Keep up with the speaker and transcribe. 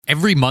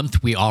Every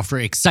month, we offer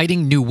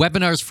exciting new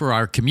webinars for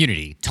our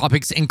community.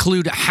 Topics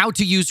include how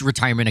to use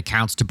retirement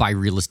accounts to buy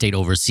real estate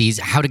overseas,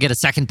 how to get a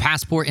second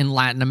passport in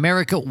Latin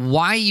America,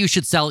 why you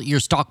should sell your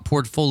stock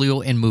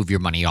portfolio and move your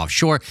money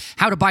offshore,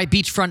 how to buy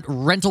beachfront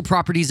rental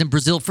properties in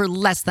Brazil for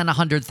less than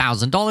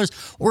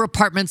 $100,000, or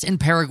apartments in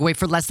Paraguay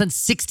for less than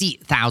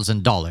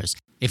 $60,000.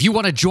 If you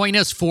want to join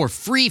us for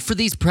free for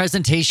these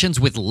presentations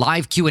with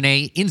live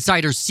Q&A,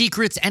 insider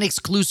secrets, and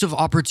exclusive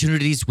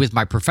opportunities with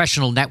my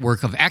professional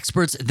network of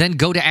experts, then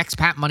go to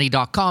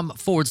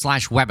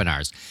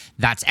expatmoney.com/webinars.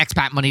 That's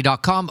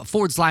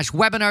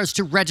expatmoney.com/webinars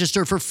to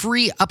register for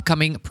free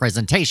upcoming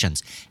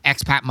presentations.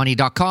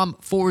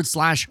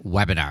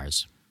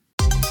 expatmoney.com/webinars.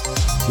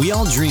 We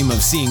all dream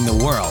of seeing the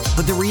world,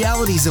 but the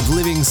realities of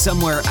living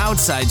somewhere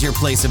outside your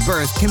place of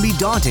birth can be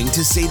daunting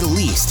to say the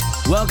least.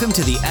 Welcome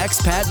to the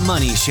Expat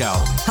Money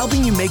Show,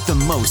 helping you make the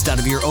most out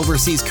of your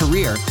overseas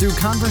career through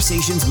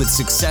conversations with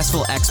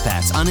successful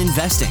expats on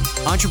investing,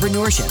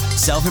 entrepreneurship,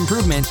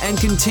 self-improvement, and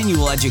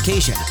continual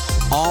education,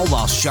 all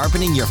while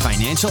sharpening your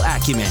financial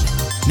acumen.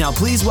 Now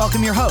please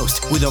welcome your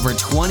host with over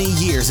 20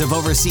 years of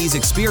overseas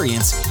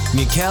experience,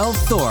 Mikkel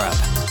Thorup.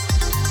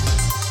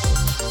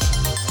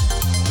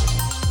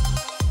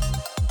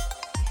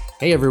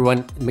 Hey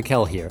everyone,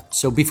 Mikkel here.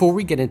 So before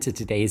we get into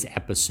today's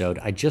episode,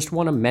 I just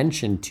want to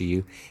mention to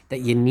you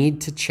that you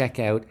need to check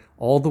out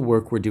all the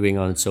work we're doing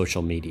on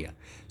social media.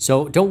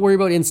 So don't worry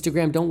about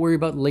Instagram, don't worry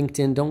about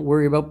LinkedIn, don't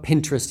worry about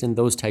Pinterest and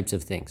those types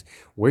of things.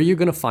 Where you're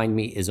going to find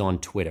me is on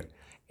Twitter.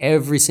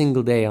 Every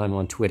single day I'm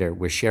on Twitter.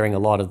 We're sharing a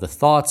lot of the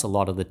thoughts, a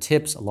lot of the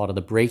tips, a lot of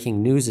the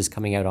breaking news is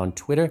coming out on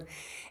Twitter.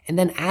 And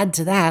then add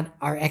to that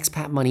our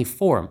Expat Money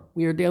Forum.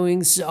 We are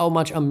doing so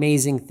much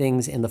amazing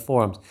things in the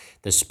forums.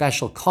 There's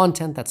special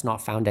content that's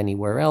not found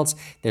anywhere else.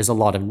 There's a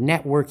lot of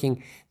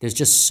networking. There's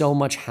just so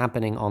much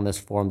happening on this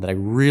forum that I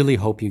really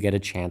hope you get a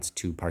chance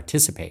to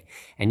participate.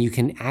 And you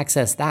can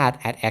access that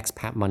at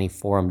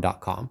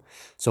expatmoneyforum.com.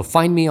 So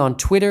find me on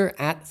Twitter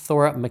at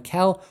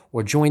ThorupMikkel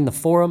or join the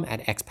forum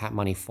at Expat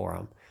Money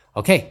Forum.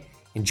 Okay,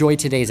 enjoy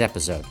today's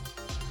episode.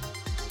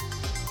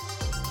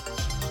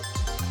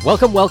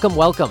 Welcome.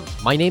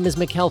 My name is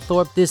Mikkel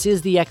Thorup. This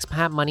is the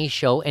Expat Money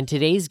Show, and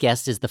today's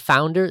guest is the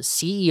founder,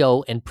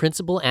 CEO, and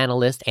principal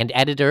analyst and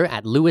editor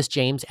at Lewis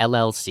James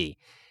LLC.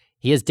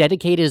 He has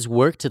dedicated his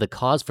work to the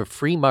cause for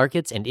free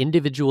markets and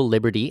individual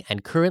liberty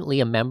and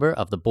currently a member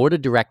of the board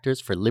of directors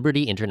for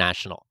Liberty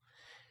International.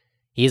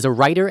 He is a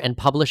writer and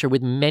publisher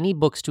with many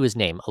books to his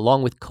name,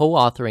 along with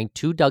co-authoring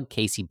 2 Doug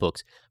Casey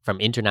books from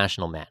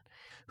International Man,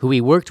 who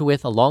he worked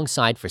with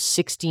alongside for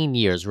 16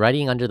 years,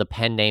 writing under the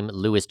pen name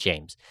Lewis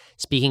James.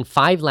 Speaking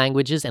 5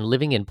 languages and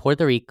living in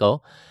Puerto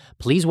Rico,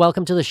 please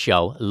welcome to the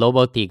show,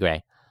 Lobo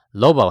Tiggre.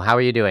 Lobo, how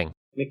are you doing?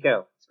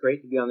 Mikkel, it's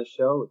great to be on the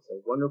show. It's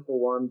a wonderful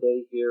warm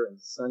day here in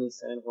sunny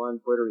San Juan,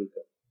 Puerto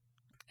Rico.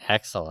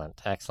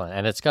 Excellent.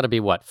 And it's got to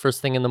be what,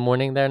 first thing in the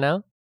morning there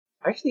now?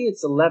 Actually,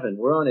 it's 11.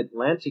 We're on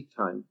Atlantic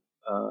time,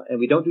 and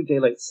we don't do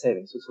daylight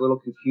savings, so it's a little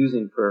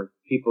confusing for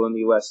people in the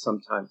U.S.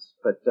 sometimes.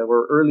 But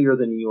we're earlier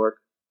than New York,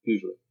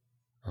 usually.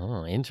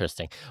 Oh,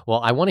 interesting. Well,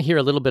 I want to hear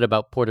a little bit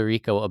about Puerto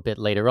Rico a bit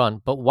later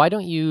on, but why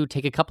don't you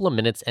take a couple of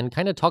minutes and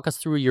kind of talk us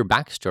through your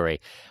backstory?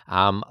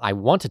 I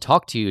want to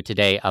talk to you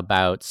today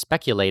about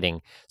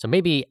speculating. So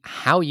maybe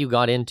how you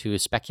got into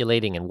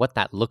speculating and what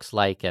that looks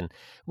like. And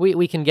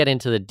we can get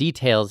into the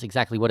details,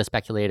 exactly what a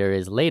speculator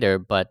is later,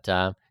 but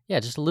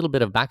just a little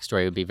bit of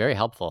backstory would be very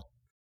helpful.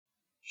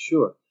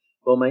 Sure.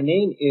 Well, my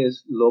name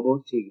is Lobo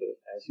Tiggre,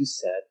 as you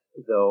said,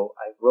 though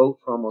I wrote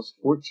for almost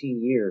 14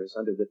 years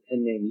under the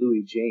pen name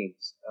Louis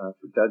James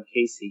for Doug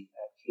Casey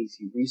at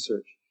Casey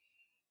Research.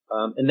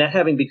 And that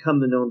having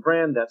become the known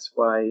brand, that's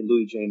why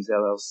Louis James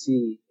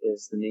LLC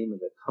is the name of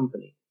the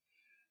company.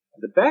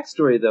 The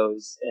backstory, though,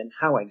 and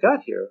how I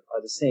got here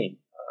are the same.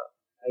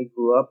 I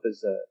grew up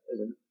as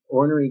an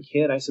ornery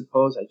kid, I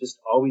suppose. I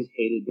just always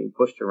hated being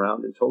pushed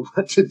around and told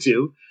what to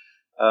do.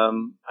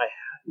 I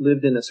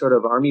lived in a sort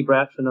of army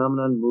brat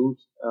phenomenon,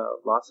 moved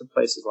lots of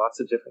places, lots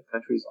of different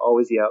countries,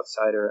 always the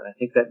outsider, and I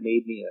think that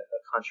made me a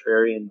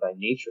contrarian by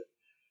nature.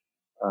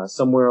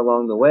 Somewhere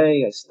along the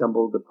way, I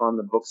stumbled upon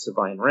the books of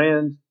Ayn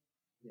Rand.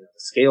 The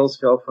scales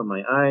fell from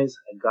my eyes.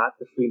 I got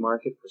the free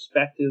market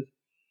perspective,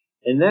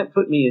 and that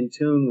put me in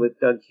tune with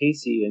Doug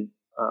Casey. And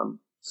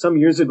some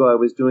years ago, I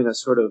was doing a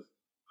sort of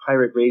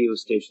pirate radio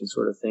station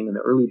sort of thing in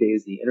the early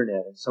days of the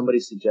internet, and somebody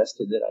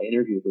suggested that I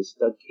interview this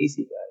Doug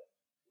Casey guy.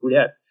 Who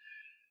dat?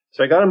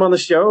 So I got him on the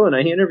show, and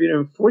I interviewed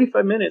him for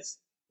 45 minutes.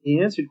 He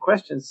answered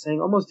questions saying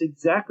almost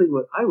exactly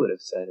what I would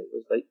have said. It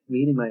was like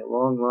meeting my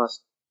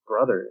long-lost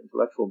brother,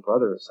 intellectual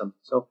brother or something.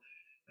 So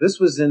this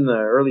was in the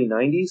early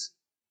 90s.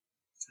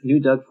 I knew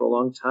Doug for a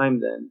long time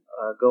then,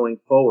 going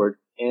forward.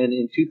 And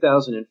in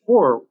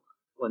 2004,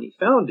 when he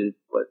founded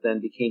what then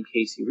became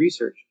Casey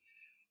Research,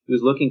 he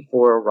was looking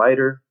for a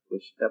writer,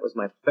 which that was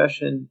my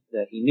profession,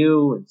 that he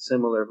knew in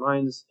similar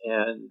minds,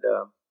 and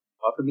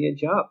offered me a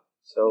job.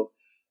 So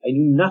I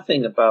knew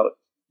nothing about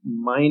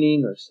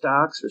mining or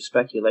stocks or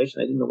speculation.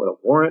 I didn't know what a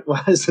warrant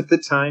was at the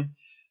time.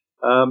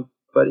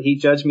 But he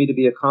judged me to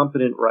be a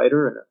competent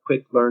writer and a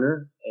quick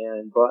learner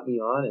and brought me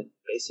on and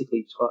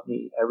basically taught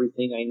me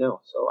everything I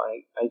know. So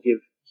I give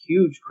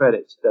huge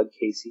credit to Doug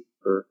Casey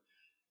for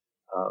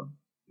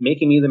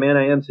making me the man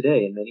I am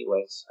today in many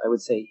ways. I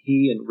would say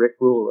he and Rick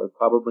Rule are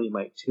probably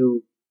my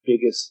two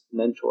biggest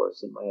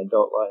mentors in my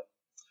adult life.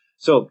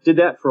 So did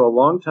that for a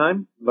long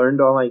time, learned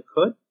all I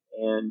could,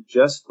 and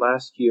just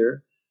last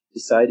year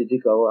decided to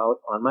go out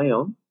on my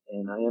own.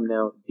 And I am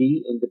now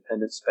the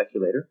Independent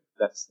Speculator.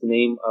 That's the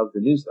name of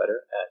the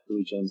newsletter at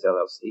Louis James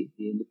LLC,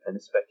 the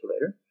Independent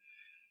Speculator.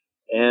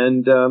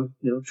 And,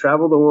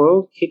 travel the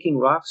world, kicking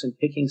rocks and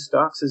picking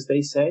stocks, as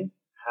they say.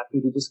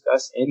 Happy to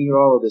discuss any or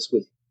all of this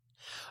with you.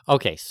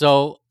 Okay,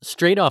 so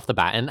straight off the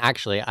bat, and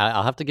actually,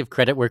 I'll have to give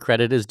credit where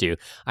credit is due.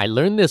 I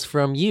learned this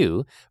from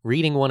you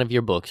reading one of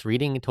your books,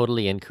 Reading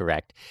Totally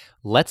Incorrect.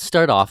 Let's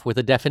start off with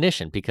a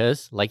definition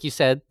because, like you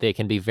said, they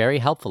can be very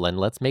helpful, and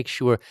let's make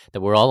sure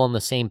that we're all on the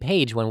same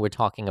page when we're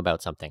talking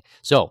about something.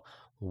 So,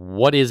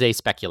 what is a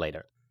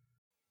speculator?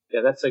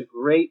 Yeah, that's a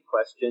great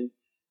question.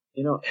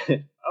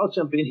 I'll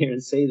jump in here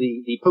and say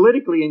the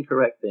politically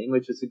incorrect thing,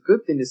 which is a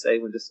good thing to say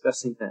when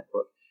discussing that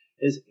book,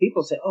 is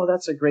people say, oh,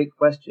 that's a great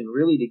question,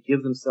 really to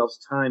give themselves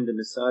time to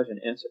massage an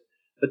answer.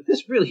 But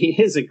this really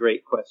is a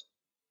great question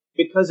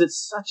because it's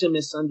such a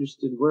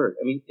misunderstood word.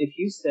 I mean, if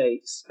you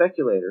say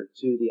speculator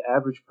to the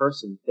average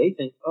person, they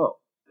think, oh,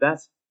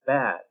 that's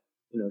bad.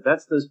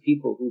 That's those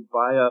people who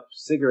buy up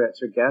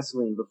cigarettes or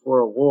gasoline before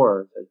a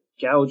war to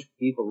gouge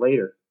people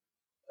later,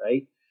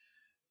 right?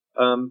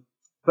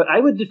 But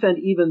I would defend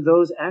even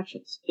those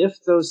actions.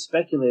 If those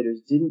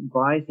speculators didn't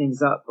buy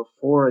things up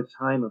before a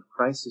time of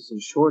crisis and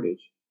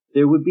shortage,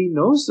 there would be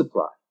no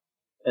supply.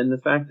 And the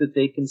fact that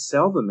they can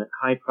sell them at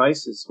high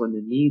prices when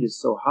the need is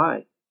so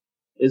high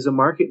is a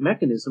market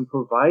mechanism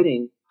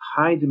providing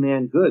high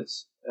demand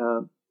goods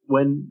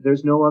when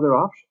there's no other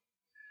option.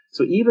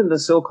 So even the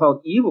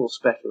so-called evil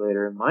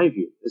speculator, in my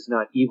view, is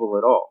not evil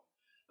at all.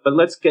 But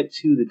let's get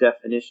to the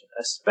definition.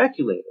 A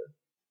speculator,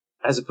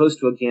 as opposed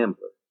to a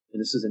gambler,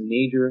 and this is a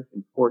major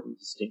important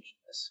distinction.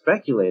 A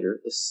speculator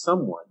is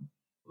someone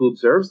who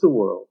observes the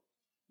world,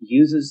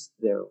 uses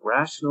their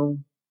rational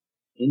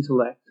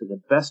intellect to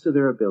the best of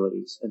their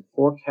abilities, and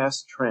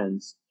forecasts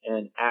trends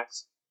and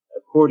acts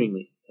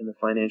accordingly in the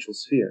financial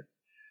sphere.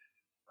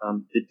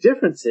 The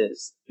difference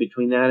is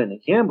between that and a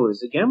gambler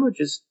is a gambler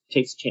just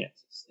takes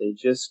chances. They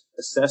just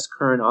assess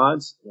current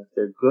odds, and if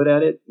they're good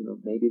at it,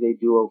 maybe they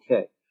do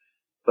okay.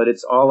 But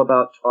it's all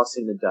about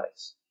tossing the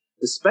dice.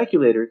 The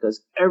speculator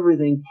does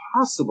everything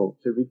possible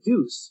to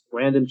reduce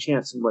random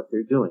chance in what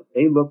they're doing.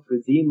 They look for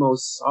the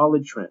most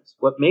solid trends.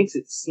 What makes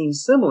it seem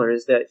similar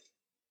is that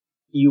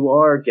you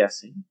are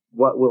guessing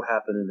what will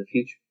happen in the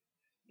future.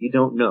 You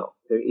don't know.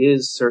 There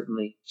is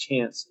certainly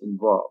chance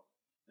involved.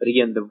 But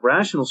again, the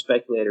rational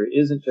speculator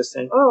isn't just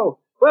saying, oh,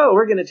 well,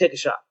 we're going to take a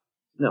shot.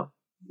 No.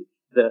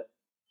 The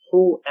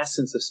whole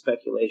essence of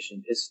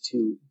speculation is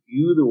to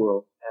view the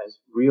world as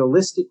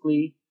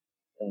realistically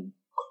and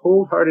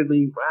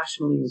cold-heartedly,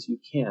 rationally as you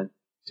can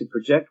to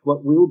project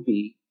what will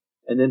be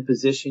and then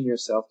position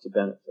yourself to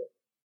benefit.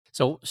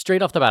 So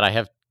straight off the bat, I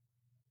have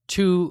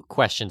two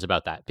questions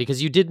about that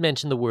because you did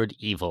mention the word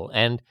evil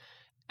and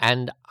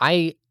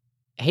I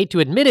hate to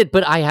admit it,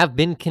 but I have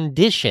been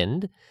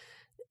conditioned.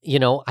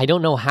 I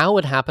don't know how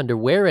it happened or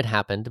where it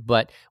happened,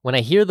 but when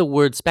I hear the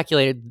word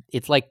speculator,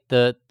 it's like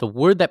the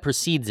word that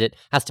precedes it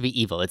has to be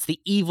evil. It's the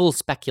evil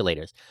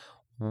speculators.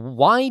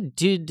 Why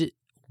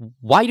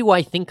do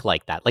I think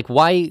like that? Like,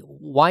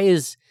 why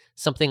is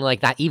something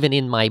like that even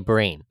in my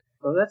brain?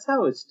 Well, that's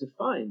how it's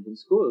defined in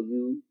school.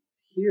 You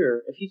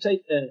hear, if you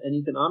take an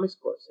economics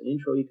course, an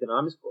intro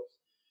economics course,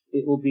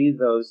 it will be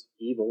those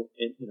evil,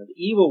 and the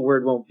evil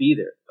word won't be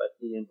there, but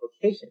the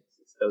implications,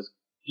 it's those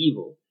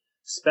evil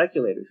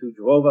speculators who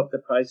drove up the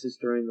prices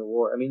during the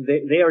war. I mean,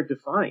 they are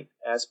defined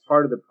as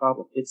part of the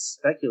problem. It's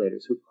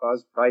speculators who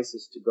caused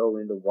prices to go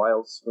into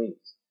wild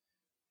swings.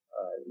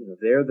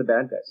 They're the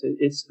bad guys.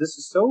 This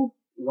is so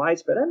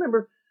widespread. I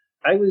remember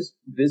I was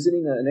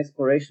visiting an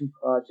exploration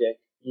project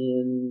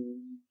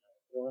in,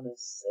 I want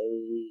to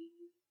say,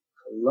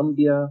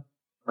 Colombia,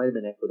 might have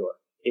been Ecuador.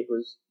 It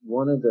was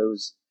one of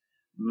those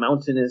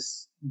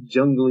mountainous,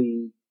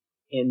 jungly,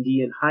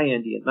 Andean, high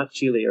Andean, not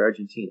Chile or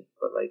Argentina,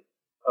 but like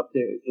up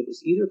there. It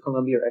was either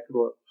Colombia or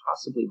Ecuador,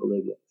 possibly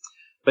Bolivia.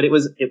 But it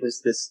was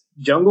this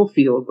jungle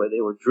field where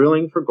they were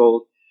drilling for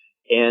gold,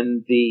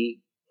 and the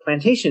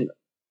plantation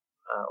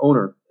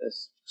owner,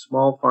 this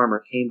small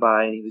farmer, came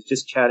by and he was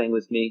just chatting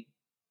with me,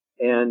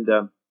 and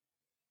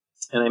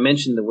I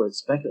mentioned the word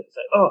speculator. He's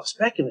like, "Oh,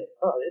 speculator!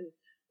 Oh,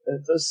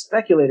 those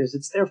speculators!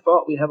 It's their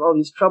fault. We have all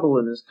these trouble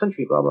in this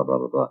country. Blah blah blah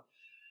blah blah."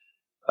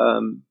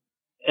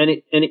 And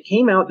it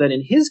came out that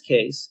in his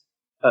case,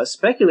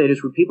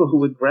 speculators were people who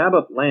would grab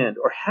up land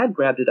or had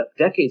grabbed it up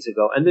decades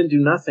ago and then do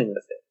nothing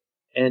with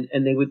it.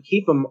 And they would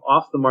keep them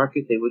off the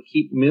market. They would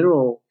keep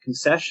mineral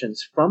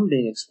concessions from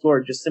being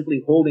explored, just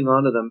simply holding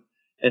on to them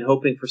and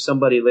hoping for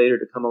somebody later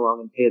to come along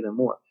and pay them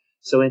more.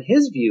 So in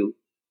his view,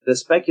 the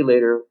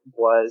speculator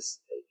was,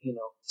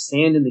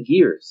 sand in the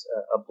gears,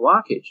 a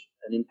blockage,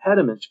 an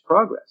impediment to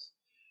progress.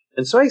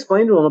 And so I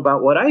explained to him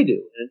about what I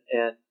do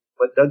and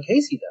what Doug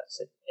Casey does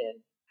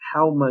and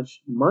how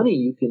much money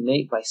you can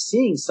make by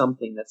seeing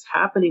something that's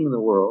happening in the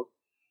world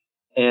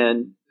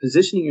and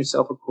positioning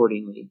yourself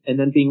accordingly and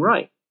then being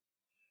right.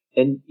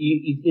 And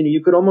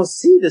you could almost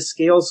see the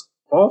scales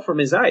fall from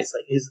his eyes.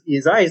 Like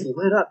his eyes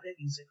lit up and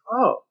he's like,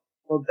 oh,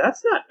 well,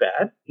 that's not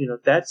bad.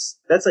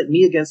 That's like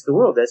me against the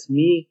world. That's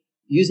me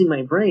using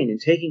my brain and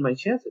taking my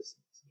chances.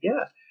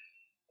 Yeah.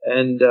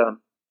 And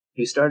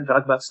he started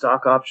talking about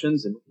stock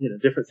options and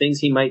different things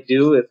he might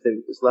do if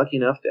he was lucky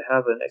enough to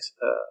have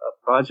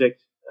a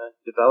project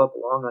develop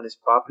along on his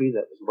property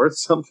that was worth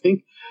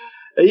something.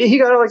 He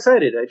got all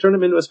excited. I turned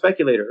him into a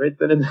speculator right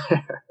then and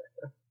there.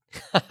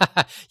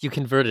 You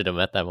converted him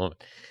at that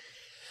moment.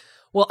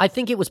 Well, I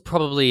think it was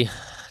probably,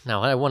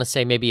 now I want to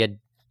say maybe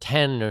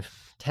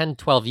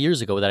 12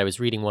 years ago that I was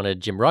reading one of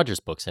Jim Rogers'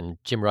 books, and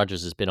Jim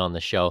Rogers has been on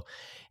the show.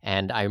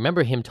 And I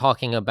remember him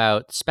talking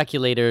about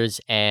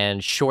speculators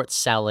and short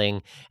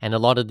selling and a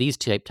lot of these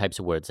types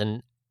of words.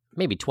 And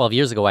maybe 12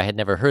 years ago, I had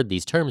never heard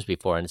these terms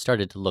before and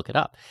started to look it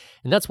up.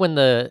 And that's when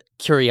the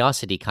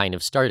curiosity kind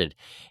of started.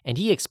 And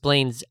he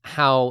explains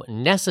how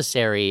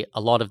necessary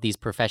a lot of these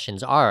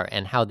professions are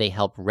and how they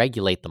help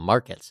regulate the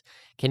markets.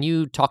 Can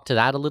you talk to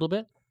that a little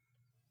bit?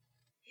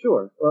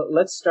 Sure. Well,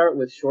 let's start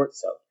with short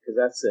selling because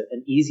that's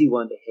an easy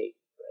one to hate,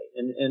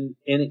 right? And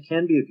it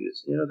can be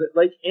abused.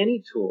 Like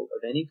any tool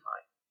of any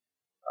kind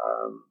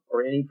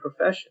or any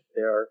profession,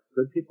 there are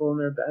good people and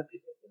there are bad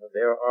people.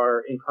 There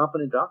are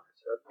incompetent doctors.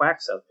 There are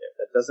quacks out there.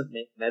 That doesn't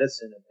make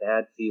medicine a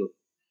bad field.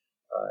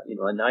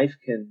 A knife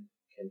can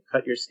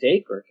cut your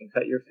steak or it can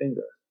cut your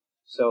finger.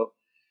 So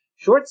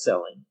short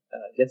selling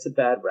gets a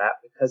bad rap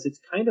because it's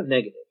kind of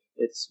negative.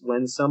 It's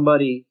when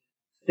somebody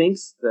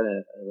thinks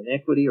that an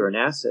equity or an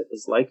asset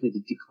is likely to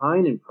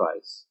decline in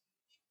price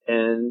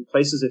and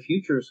places a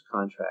futures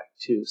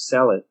contract to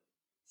sell it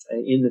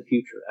in the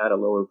future at a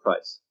lower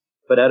price,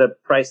 but at a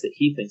price that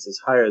he thinks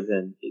is higher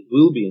than it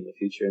will be in the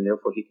future, and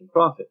therefore he can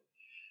profit.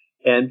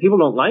 And people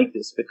don't like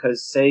this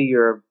because, say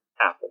you're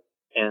Apple,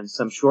 and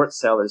some short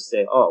sellers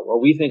say, oh,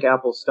 well, we think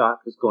Apple stock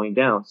is going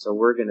down, so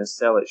we're going to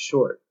sell it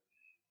short.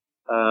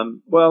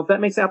 Well, that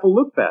makes Apple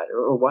look bad.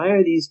 Or why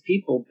are these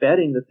people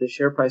betting that the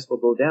share price will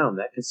go down?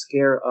 That can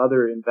scare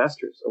other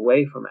investors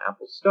away from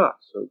Apple stock.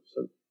 So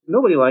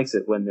nobody likes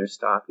it when their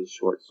stock is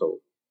short sold.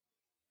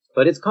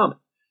 But it's common.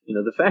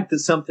 The fact that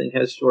something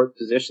has short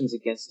positions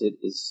against it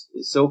is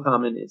so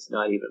common, it's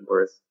not even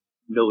worth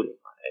noting.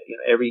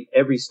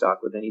 Every stock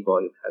with any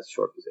volume has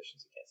short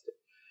positions against it.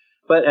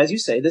 But as you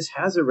say, this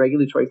has a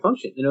regulatory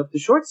function. If the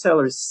short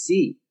sellers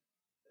see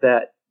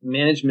that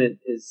management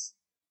is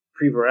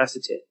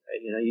pre-veracitating,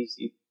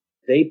 right?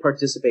 They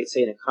participate,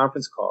 say, in a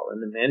conference call,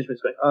 and the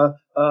management's going,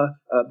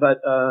 but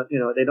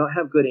they don't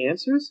have good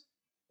answers.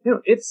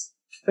 It's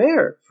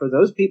fair for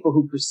those people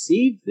who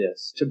perceive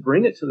this to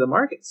bring it to the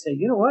market and say,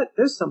 you know what,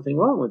 there's something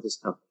wrong with this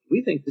company.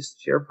 We think this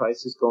share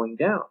price is going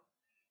down.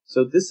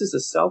 So this is a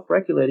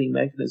self-regulating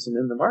mechanism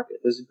in the market.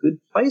 There's a good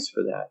place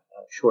for that,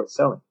 short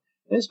selling.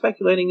 And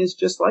speculating is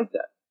just like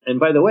that. And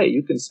by the way,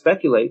 you can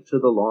speculate to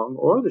the long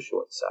or the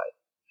short side.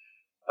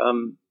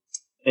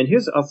 And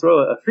I'll throw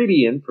a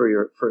freebie in for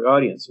your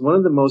audience. One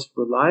of the most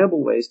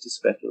reliable ways to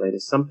speculate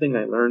is something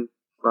I learned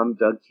from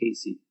Doug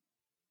Casey.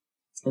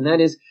 And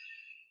that is,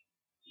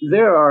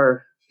 there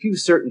are few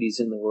certainties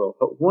in the world,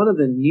 but one of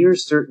the near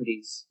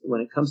certainties when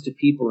it comes to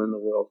people in the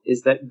world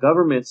is that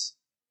governments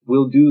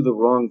will do the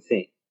wrong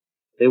thing.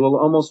 They will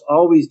almost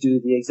always do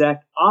the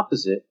exact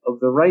opposite of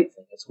the right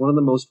thing. It's one of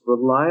the most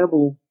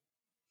reliable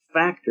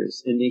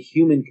factors in the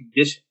human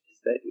condition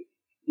is that,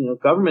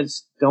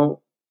 governments don't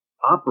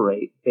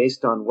operate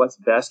based on what's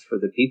best for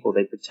the people.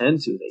 They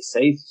pretend to, they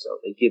say so,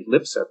 they give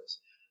lip service.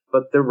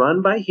 But they're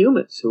run by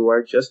humans who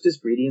are just as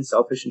greedy and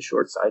selfish and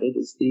short-sighted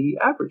as the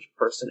average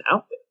person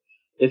out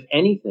there. If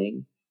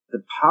anything,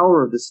 the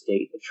power of the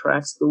state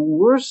attracts the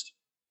worst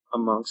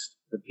amongst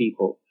the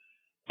people.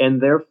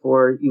 And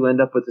therefore, you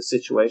end up with a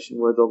situation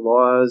where the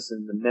laws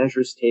and the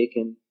measures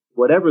taken,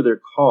 whatever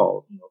they're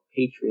called,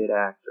 Patriot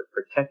Act or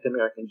Protect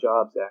American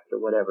Jobs Act or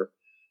whatever,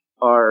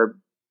 are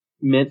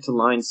meant to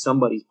line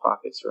somebody's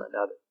pockets or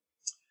another.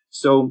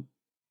 So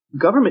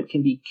government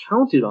can be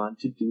counted on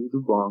to do the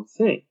wrong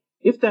thing.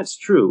 If that's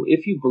true,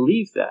 if you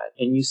believe that,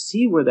 and you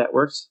see where that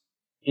works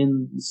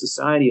in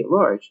society at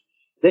large,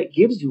 that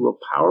gives you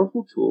a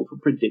powerful tool for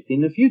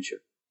predicting the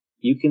future.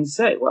 You can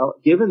say, well,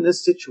 given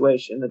this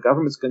situation, the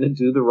government's going to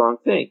do the wrong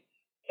thing,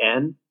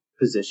 and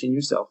position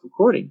yourself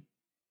accordingly.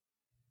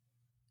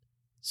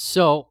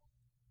 So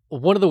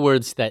one of the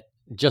words that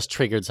just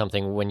triggered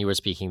something when you were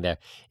speaking there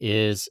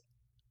is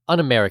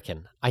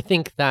un-American. I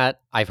think that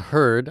I've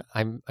heard,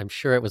 I'm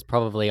sure it was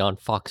probably on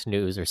Fox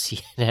News or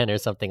CNN or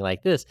something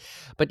like this,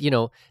 but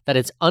that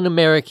it's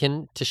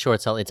un-American to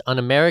short sell, it's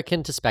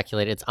un-American to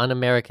speculate, it's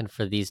un-American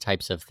for these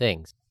types of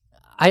things.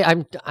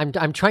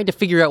 I'm trying to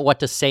figure out what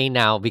to say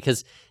now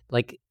because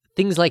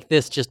things like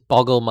this just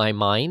boggle my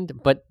mind.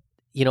 But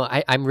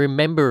I'm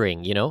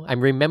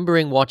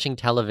remembering watching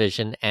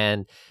television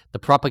and the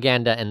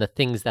propaganda and the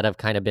things that have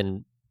kind of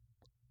been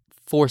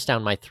forced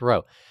down my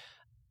throat.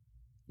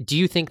 Do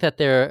you think that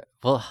they're,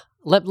 well,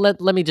 let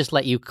me just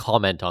let you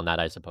comment on that,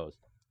 I suppose.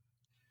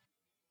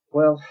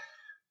 Well,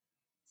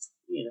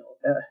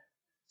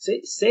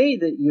 say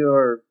that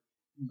you're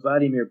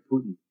Vladimir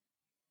Putin,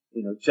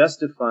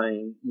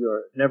 justifying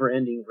your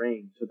never-ending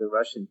reign to the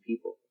Russian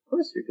people. Of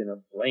course, you're going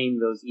to blame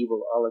those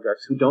evil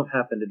oligarchs who don't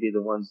happen to be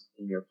the ones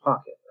in your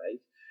pocket, right?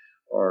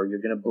 Or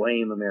you're going to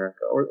blame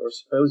America, or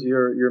suppose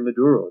you're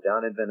Maduro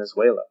down in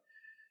Venezuela.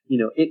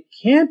 It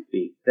can't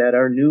be that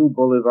our new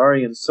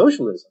Bolivarian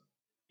socialism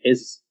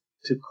is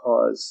the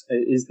cause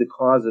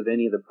of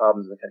any of the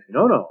problems in the country.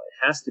 No,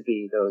 it has to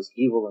be those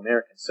evil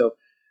Americans. So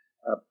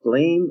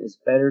blame is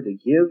better to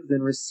give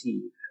than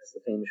receive, as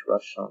the famous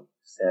Rush song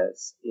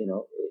says.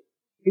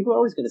 People are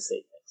always going to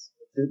say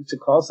things. To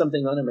call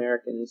something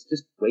un-American is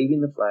just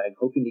waving the flag,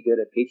 hoping to get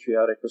a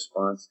patriotic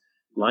response.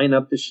 Line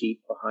up the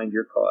sheep behind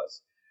your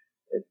cause.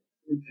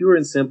 Pure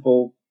and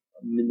simple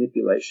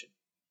manipulation.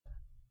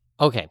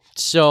 Okay,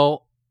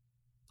 so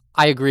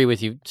I agree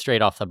with you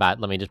straight off the bat.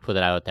 Let me just put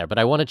it out there. But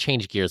I want to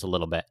change gears a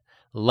little bit.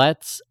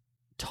 Let's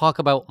talk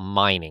about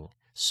mining.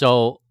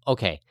 So,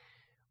 okay,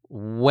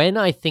 when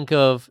I think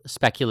of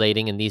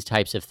speculating and these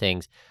types of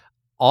things,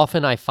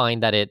 often I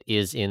find that it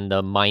is in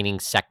the mining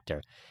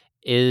sector.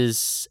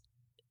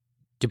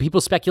 Do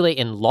people speculate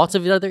in lots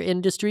of other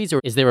industries,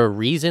 or is there a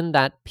reason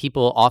that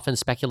people often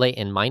speculate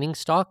in mining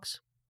stocks?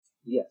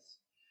 Yes.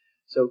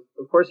 So,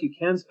 of course, you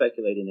can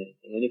speculate in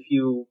anything. And if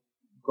you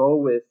go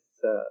with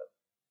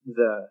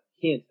the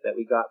hint that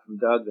we got from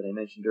Doug that I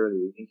mentioned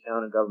earlier, you can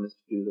count on governments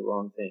to do the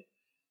wrong thing.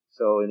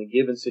 So in a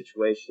given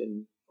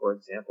situation, for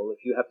example,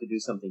 if you have to do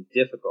something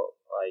difficult,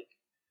 like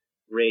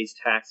raise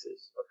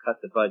taxes or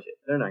cut the budget,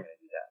 they're not going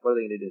to do that. What are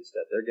they going to do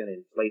instead? They're going to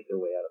inflate their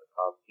way out of the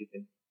problem. You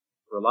can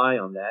rely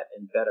on that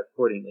and bet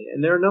accordingly.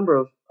 And there are a number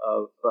of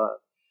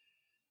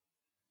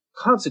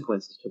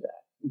consequences to that.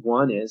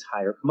 One is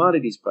higher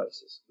commodities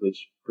prices,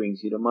 which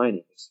brings you to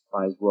mining, which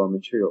supplies raw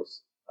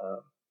materials.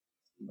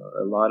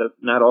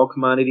 Not all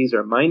commodities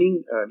are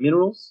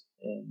minerals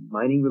and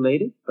mining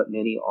related, but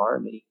many are.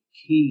 Many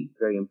key,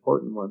 very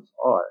important ones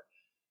are.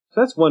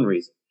 So that's one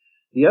reason.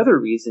 The other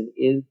reason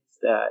is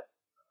that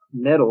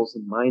metals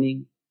and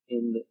mining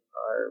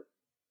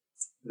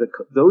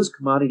those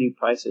commodity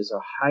prices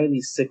are highly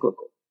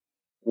cyclical.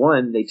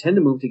 One, they tend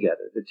to move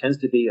together. There tends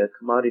to be a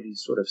commodity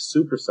sort of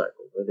super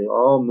cycle where they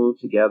all move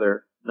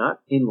together, not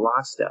in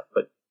lockstep,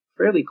 but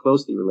fairly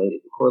closely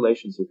related. The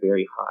correlations are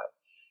very high.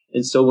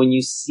 And so when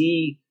you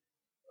see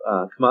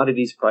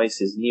commodities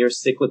prices near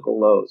cyclical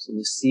lows and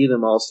you see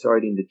them all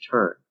starting to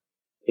turn,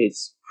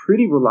 it's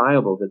pretty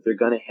reliable that they're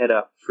going to head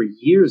up for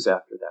years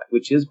after that,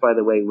 which is, by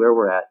the way, where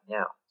we're at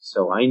now.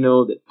 So I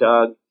know that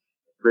Doug,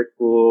 Rick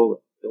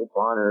Rule, Bill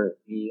Bonner,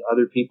 the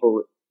other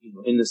people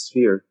in the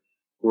sphere,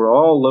 we're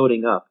all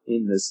loading up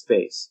in this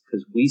space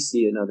because we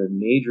see another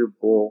major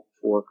bull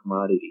for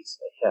commodities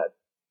ahead.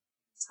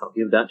 I'll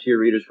give that to your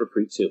readers for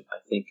free too. I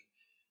think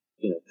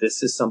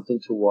this is something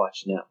to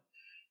watch now.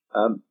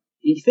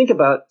 You think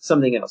about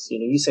something else.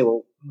 You say,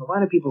 well, why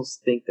do people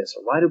think this,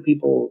 or why do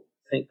people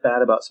think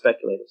bad about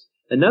speculators?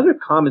 Another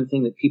common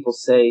thing that people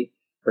say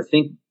or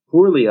think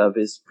poorly of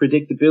is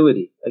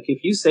predictability. Like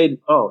if you say,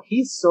 oh,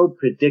 he's so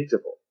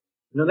predictable,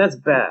 that's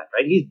bad,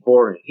 right? He's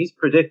boring. He's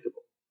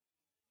predictable.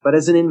 But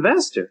as an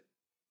investor,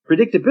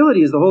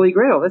 predictability is the holy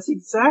grail. That's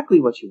exactly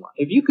what you want.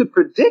 If you could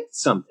predict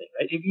something,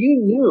 right? If you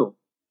knew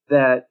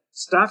that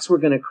stocks were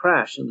going to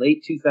crash in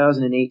late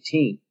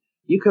 2018,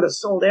 you could have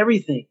sold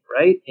everything,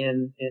 right?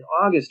 In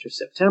August or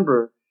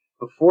September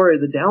before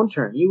the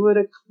downturn, you would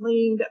have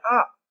cleaned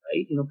up,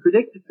 right?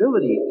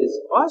 Predictability is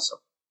awesome.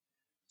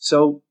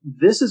 So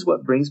this is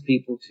what brings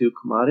people to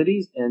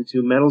commodities and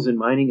to metals and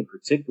mining in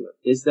particular,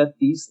 is that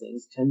these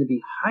things tend to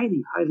be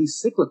highly, highly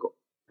cyclical.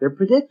 They're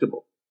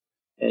predictable.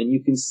 And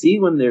you can see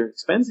when they're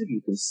expensive.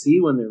 You can see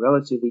when they're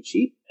relatively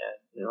cheap.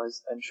 And,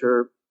 as I'm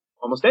sure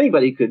almost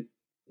anybody could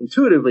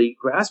intuitively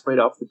grasp right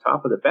off the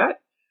top of the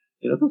bat,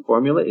 the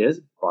formula is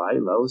buy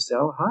low,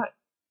 sell high.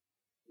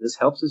 This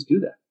helps us do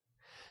that.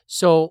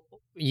 So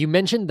you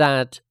mentioned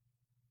that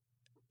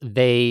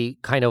they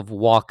kind of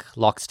walk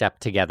lockstep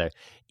together.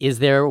 Is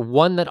there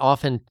one that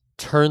often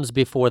turns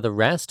before the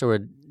rest, or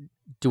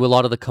do a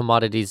lot of the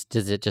commodities,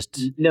 does it just...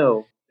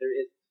 No,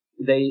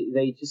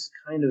 they just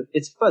kind of,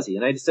 it's fuzzy.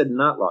 And I just said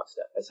not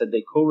lockstep. I said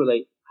they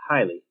correlate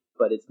highly,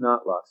 but it's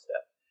not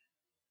lockstep.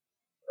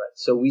 Right.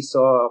 So we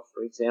saw,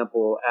 for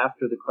example,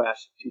 after the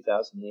crash of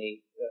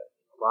 2008,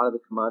 a lot of the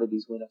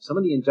commodities went up. Some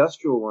of the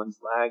industrial ones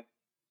lagged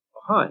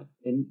behind,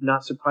 and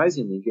not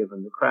surprisingly,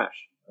 given the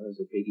crash. There was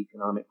a big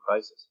economic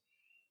crisis.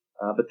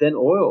 But then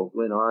oil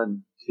went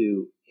on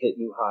to hit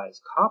new highs.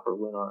 Copper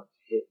went on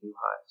to hit new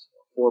highs,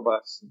 $4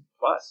 plus, and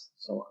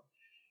so on.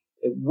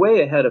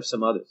 Way ahead of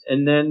some others.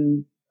 And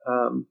then,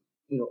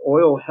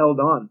 oil held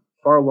on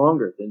far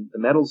longer than the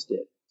metals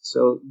did.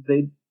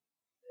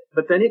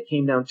 But then it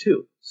came down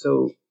too.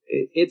 So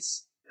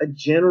it's a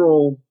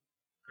general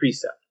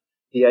precept.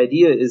 The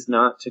idea is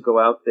not to go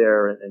out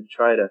there and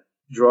try to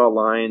draw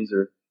lines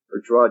or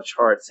draw a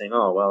chart saying,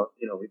 oh, well,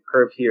 we've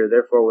curved here,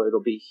 therefore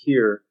it'll be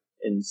here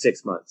in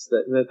 6 months.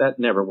 That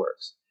never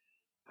works.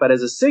 But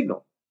as a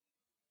signal,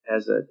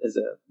 as a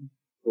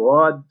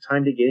broad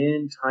time to get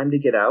in, time to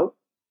get out,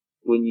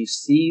 when you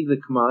see the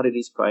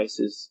commodities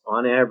prices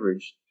on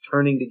average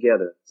turning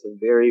together, it's a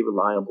very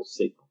reliable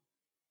signal.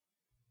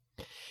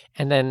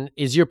 And then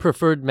is your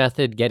preferred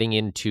method getting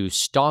into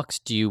stocks?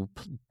 Do you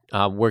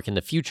work in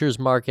the futures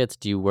markets?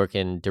 Do you work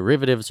in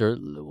derivatives? Or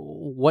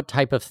what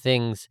type of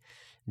things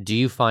do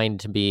you find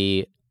to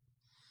be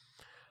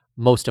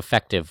most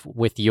effective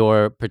with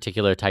your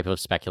particular type of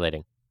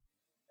speculating?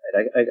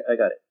 I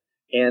got it.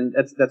 And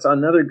that's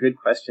another good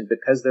question,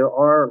 because there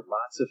are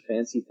lots of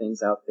fancy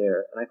things out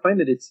there, and I find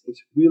that it's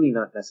really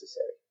not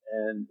necessary.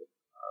 And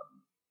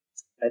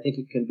I think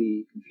it can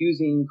be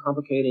confusing,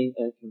 complicating,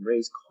 and it can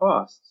raise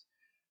costs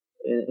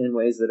in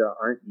ways that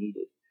aren't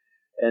needed.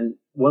 And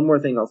one more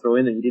thing I'll throw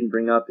in that you didn't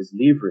bring up is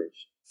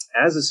leverage.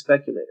 As a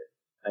speculator,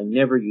 I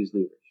never use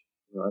leverage.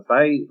 If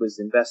I was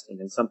investing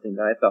in something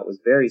that I thought was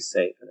very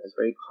safe and I was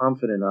very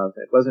confident of,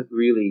 it wasn't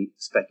really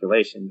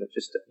speculation, but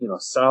just a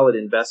solid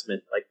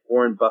investment like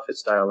Warren Buffett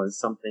style in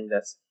something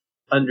that's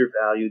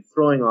undervalued,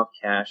 throwing off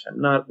cash,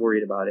 I'm not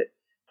worried about it.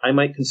 I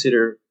might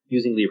consider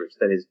using leverage,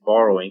 that is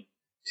borrowing,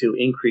 to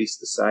increase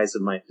the size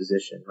of my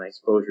position, my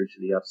exposure to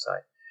the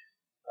upside.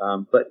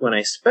 But when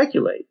I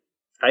speculate,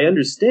 I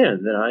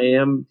understand that I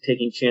am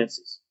taking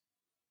chances,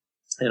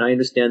 and I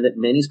understand that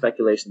many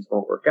speculations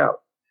won't work out.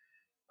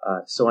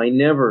 So I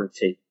never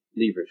take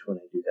leverage when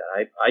I do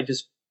that. I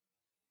just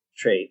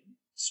trade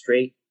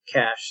straight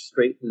cash,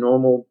 straight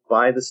normal,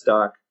 buy the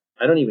stock.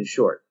 I don't even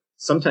short.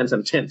 Sometimes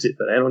I'm tempted,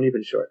 but I don't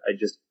even short. I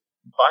just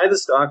buy the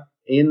stock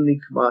in the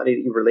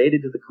commodity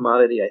related to the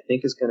commodity I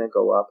think is going to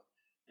go up,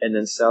 and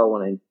then sell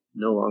when I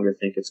no longer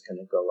think it's going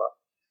to go up.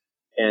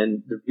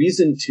 And the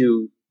reason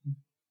to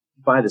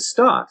buy the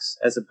stocks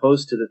as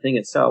opposed to the thing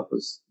itself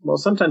was, well,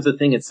 sometimes the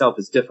thing itself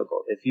is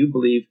difficult. If you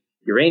believe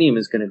uranium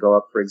is going to go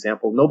up, for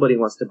example, nobody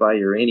wants to buy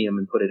uranium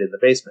and put it in the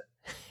basement.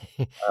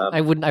 I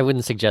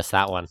wouldn't suggest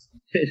that one.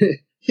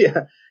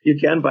 Yeah, you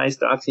can buy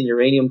stocks in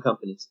uranium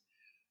companies.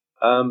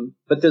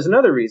 But there's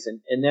another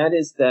reason, and that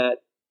is that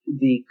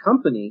the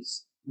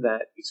companies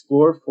that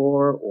explore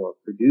for or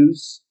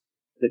produce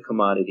the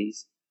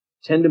commodities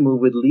tend to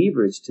move with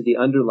leverage to the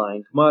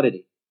underlying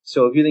commodity.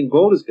 So if you think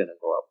gold is going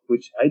to go up,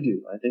 which I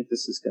do, I think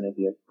this is going to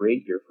be a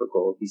great year for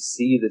gold. We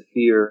see the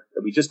fear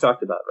that we just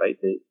talked about, right?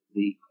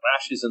 The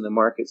crashes in the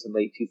markets in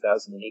late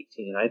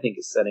 2018, I think,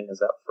 is setting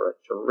us up for a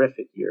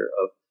terrific year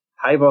of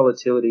high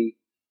volatility,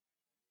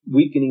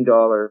 weakening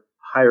dollar,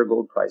 higher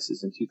gold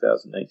prices in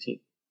 2019.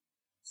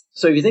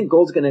 So if you think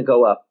gold's going to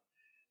go up,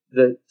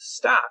 the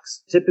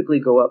stocks typically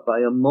go up by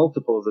a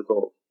multiple of the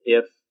gold.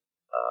 If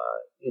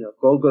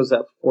gold goes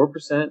up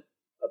 4%,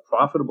 a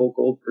profitable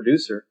gold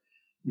producer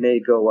may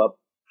go up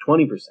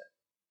 20%,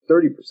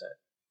 30%.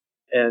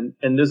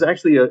 And there's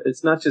actually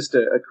it's not just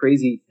a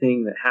crazy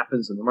thing that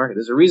happens in the market.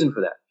 There's a reason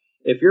for that.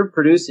 If you're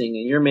producing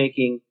and you're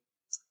making,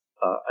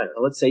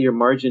 let's say your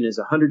margin is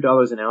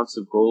 $100 an ounce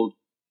of gold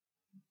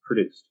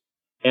produced,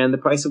 and the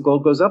price of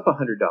gold goes up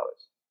 $100.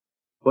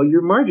 Well,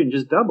 your margin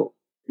just doubled.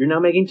 You're now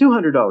making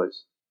 $200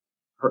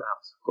 per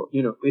ounce of gold.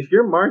 If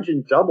your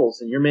margin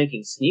doubles and you're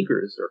making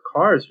sneakers or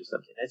cars or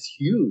something, that's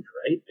huge,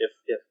 right?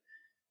 If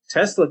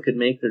Tesla could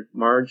make their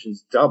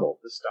margins double,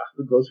 the stock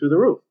would go through the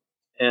roof.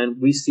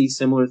 And we see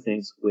similar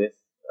things with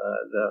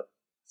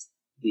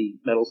the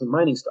metals and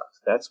mining stocks.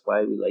 That's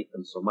why we like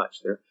them so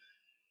much.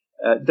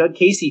 Doug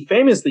Casey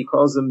famously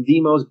calls them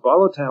the most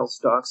volatile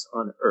stocks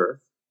on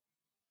earth,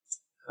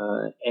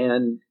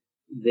 and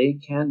they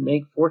can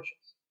make fortunes.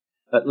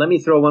 Let me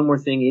throw one more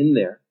thing in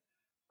there,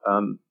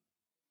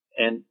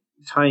 and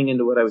tying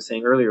into what I was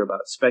saying earlier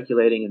about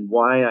speculating and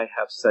why I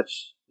have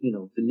such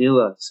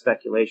vanilla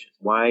speculations,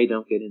 why I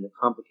don't get into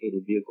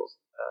complicated vehicles.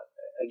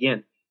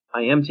 Again,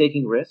 I am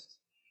taking risks.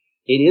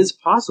 It is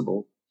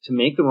possible to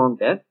make the wrong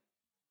bet,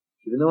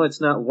 even though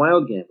it's not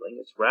wild gambling,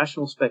 it's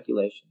rational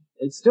speculation.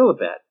 It's still a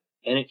bet,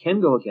 and it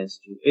can go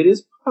against you. It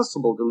is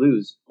possible to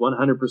lose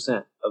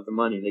 100% of the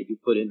money that you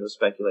put into a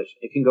speculation.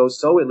 It can go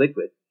so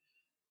illiquid,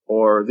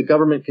 or the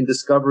government can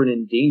discover an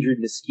endangered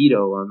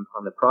mosquito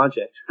on the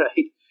project,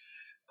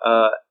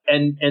 right?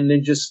 And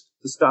then just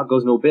the stock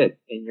goes no bid,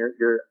 and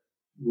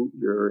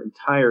your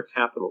entire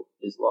capital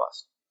is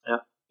lost.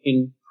 Now,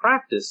 in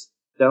practice,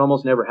 that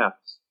almost never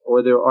happens.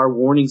 Or there are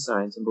warning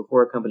signs, and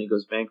before a company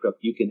goes bankrupt,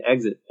 you can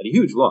exit at a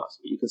huge loss,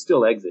 but you can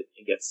still exit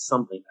and get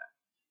something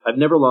back. I've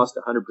never lost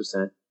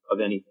 100% of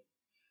anything.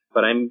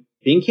 But I'm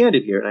being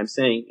candid here, and I'm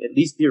saying, at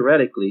least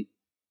theoretically,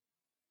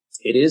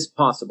 it is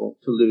possible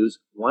to lose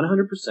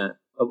 100%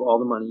 of all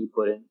the money you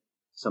put in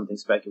something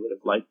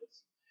speculative like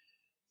this.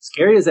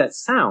 Scary as that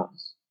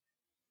sounds,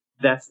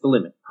 that's the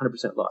limit,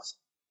 100% loss.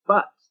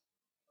 But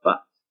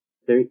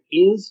there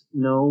is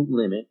no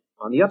limit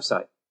on the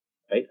upside.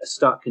 Right? A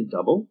stock can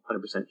double,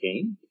 100%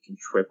 gain. It can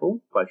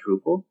triple,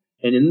 quadruple.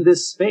 And in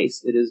this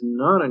space, it is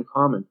not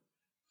uncommon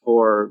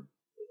for,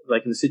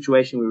 like in the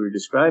situation we were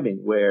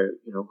describing, where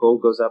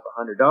gold goes up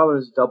 $100,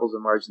 doubles the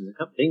margins of the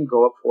company, they can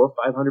go up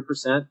 400 or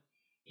 500%.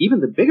 Even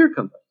the bigger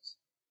companies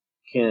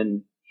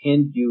can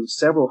hand you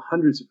several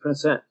hundreds of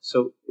percent.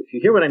 So if you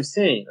hear what I'm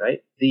saying,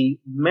 right, the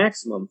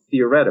maximum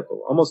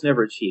theoretical, almost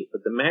never achieved,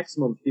 but the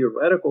maximum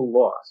theoretical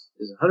loss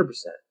is 100%,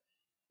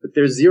 but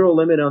there's zero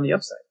limit on the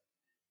upside.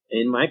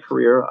 In my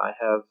career, I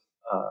have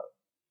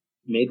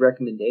made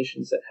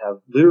recommendations that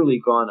have literally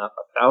gone up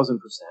 1,000%.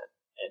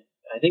 And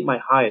I think my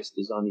highest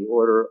is on the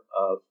order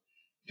of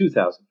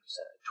 2,000%,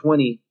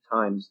 20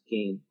 times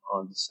gain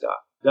on the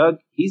stock. Doug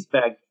has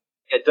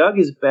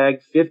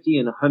bagged 50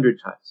 and 100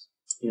 times.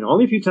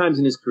 Only a few times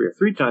in his career,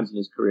 3 times in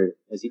his career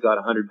has he got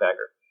a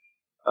 100-bagger.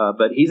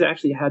 But he's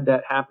actually had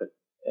that happen.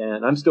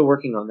 And I'm still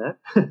working on that.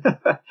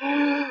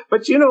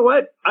 But you know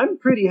what? I'm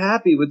pretty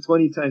happy with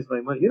 20 times my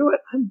money. You know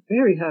what? I'm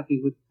very happy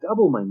with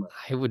double my money.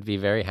 I would be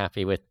very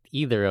happy with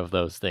either of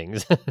those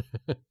things.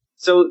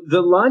 So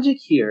the logic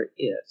here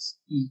is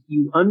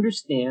you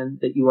understand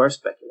that you are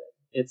speculating.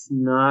 It's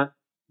not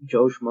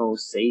Joe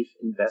Schmo's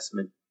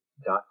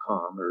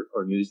safeinvestment.com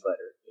or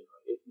newsletter.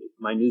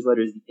 My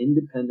newsletter is the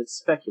Independent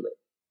Speculator,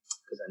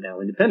 because I'm now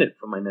independent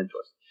from my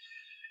mentors.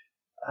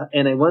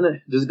 And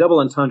there's a double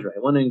entendre. I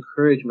want to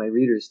encourage my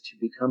readers to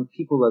become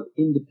people of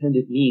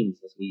independent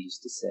means, as we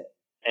used to say.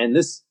 And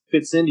this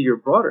fits into your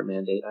broader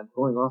mandate. I'm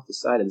going off the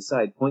side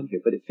point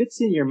here, but it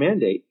fits in your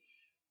mandate,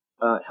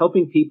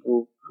 helping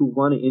people who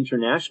want to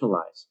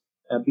internationalize.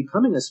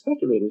 Becoming a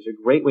speculator is a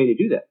great way to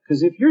do that.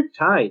 Because if you're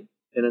tied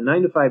in a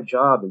 9-to-5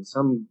 job in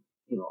some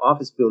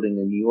office building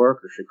in New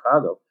York or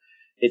Chicago,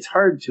 it's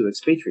hard to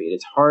expatriate.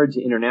 It's hard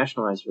to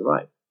internationalize your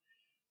life.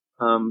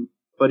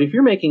 But if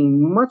you're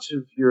making much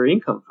of your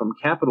income from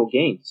capital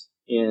gains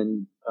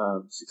in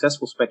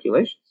successful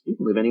speculations, you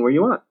can live anywhere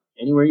you want.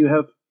 Anywhere you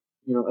have,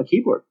 a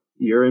keyboard,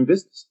 you're in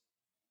business.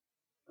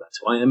 That's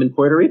why I'm in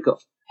Puerto Rico.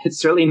 It's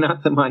certainly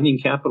not the mining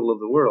capital of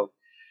the world.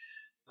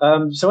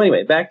 So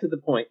anyway, back to the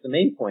point. The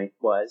main point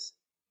was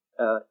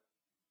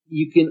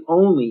you can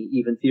only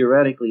even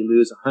theoretically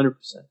lose 100%,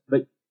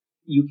 but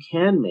you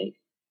can make,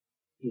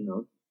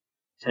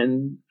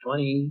 10,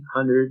 20,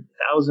 100,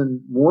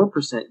 1,000 more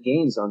percent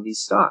gains on these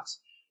stocks.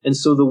 And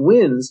so the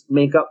wins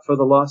make up for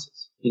the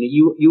losses.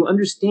 You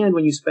understand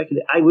when you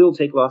speculate, I will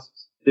take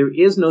losses. There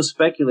is no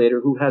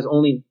speculator who has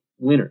only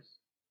winners.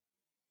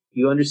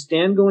 You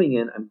understand going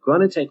in, I'm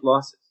going to take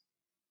losses.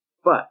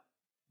 But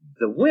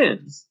the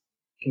wins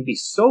can be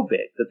so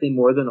big that they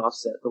more than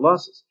offset the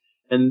losses.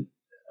 And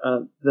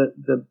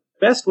the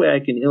best way I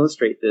can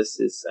illustrate this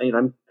is,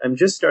 I'm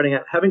just starting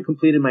out, having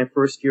completed my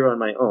first year on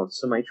my own.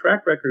 So my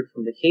track record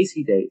from the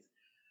Casey days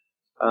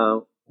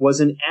was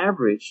an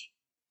average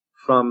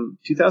from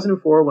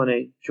 2004 when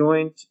I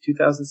joined to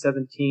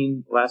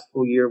 2017, last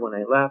full year when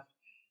I left.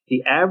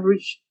 The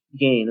average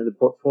gain of the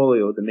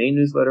portfolio, the main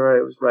newsletter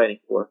I was writing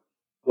for,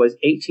 was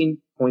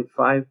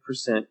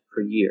 18.5%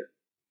 per year.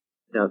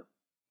 Now,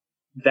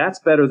 that's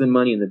better than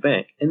money in the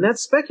bank. And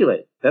that's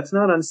speculating. That's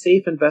not on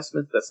safe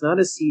investments. That's not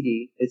a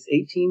CD. It's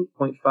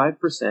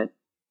 18.5%,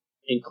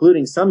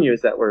 including some years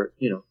that were,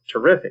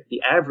 terrific.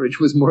 The average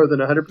was more than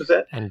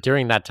 100%. And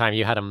during that time,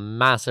 you had a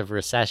massive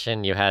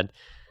recession. You had...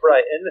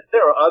 Right. And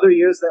there are other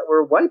years that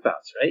were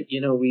wipeouts, right?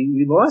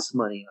 We lost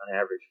money on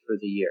average for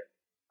the year.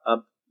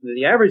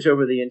 The average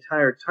over the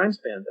entire time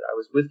span that I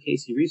was with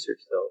Casey Research,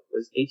 though,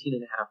 was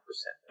 18.5%.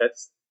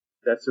 That's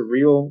a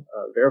real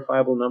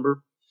verifiable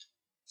number.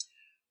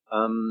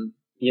 And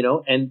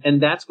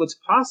that's what's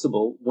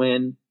possible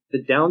when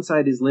the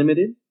downside is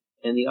limited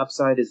and the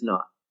upside is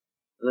not.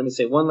 And let me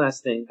say one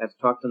last thing. I've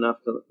talked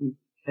enough to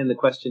hand the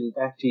question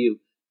back to you.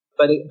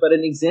 But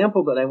an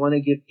example that I want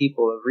to give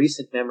people of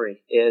recent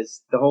memory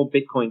is the whole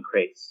Bitcoin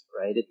craze,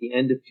 right? At the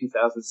end of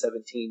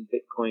 2017,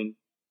 Bitcoin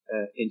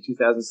in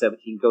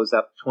 2017 goes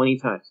up 20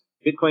 times.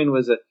 Bitcoin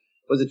was a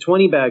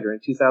 20-bagger in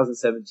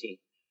 2017.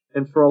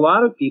 And for a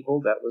lot of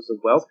people, that was a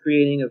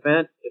wealth-creating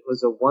event. It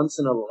was a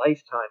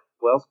once-in-a-lifetime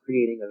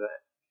wealth-creating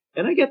event.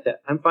 And I get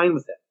that. I'm fine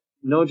with that.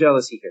 No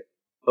jealousy here.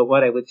 But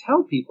what I would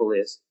tell people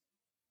is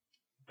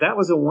that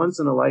was a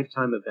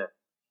once-in-a-lifetime event.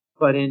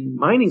 But in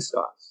mining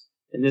stocks,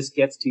 and this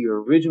gets to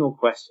your original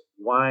question,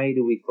 why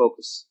do we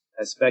focus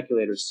as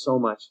speculators so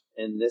much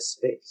in this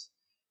space?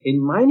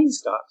 In mining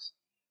stocks,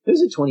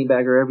 there's a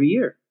 20-bagger every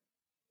year,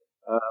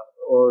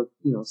 or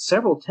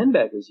several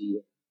 10-baggers a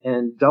year,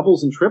 and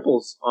doubles and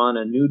triples on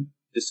a new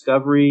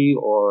discovery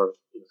or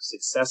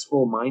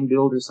successful mine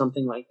build or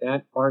something like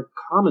that are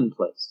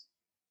commonplace.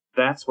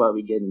 That's why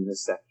we get in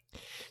this sector.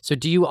 So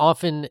do you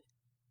often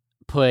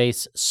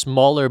place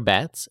smaller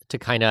bets to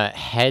kind of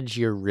hedge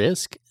your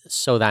risk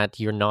so that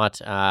you're not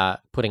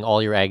putting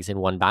all your eggs in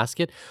one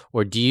basket?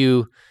 Or do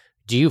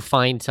you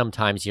find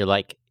sometimes you're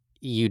like,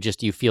 you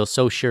feel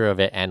so sure of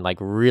it and like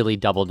really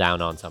double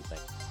down on something?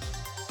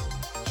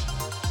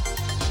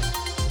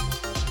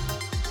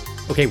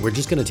 Okay, we're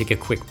just going to take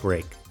a quick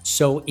break.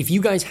 So if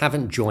you guys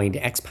haven't joined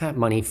Expat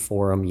Money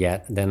Forum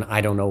yet, then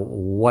I don't know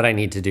what I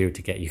need to do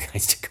to get you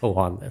guys to go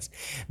on this.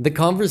 The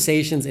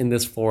conversations in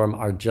this forum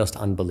are just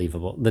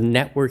unbelievable. The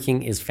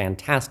networking is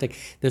fantastic.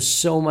 There's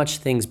so much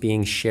things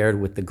being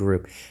shared with the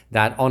group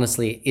that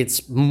honestly,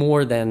 it's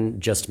more than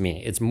just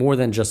me. It's more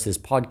than just this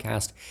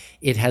podcast.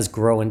 It has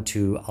grown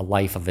to a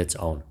life of its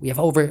own. We have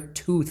over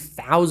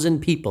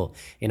 2,000 people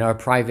in our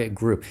private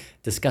group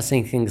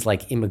discussing things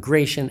like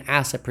immigration,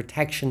 asset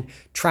protection,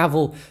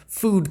 travel,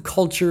 food,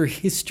 culture,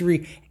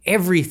 history,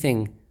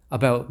 everything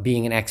about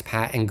being an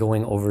expat and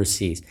going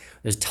overseas.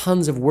 There's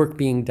tons of work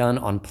being done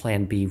on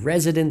Plan B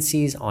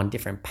residencies, on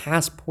different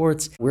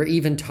passports. We're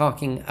even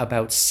talking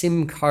about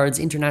SIM cards,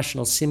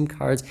 international SIM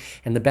cards,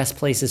 and the best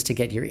places to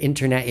get your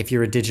internet if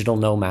you're a digital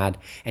nomad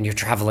and you're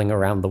traveling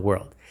around the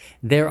world.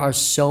 There are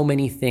so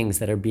many things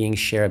that are being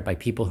shared by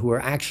people who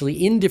are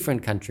actually in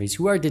different countries,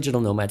 who are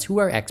digital nomads, who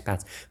are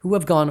expats, who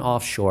have gone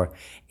offshore,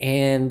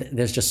 and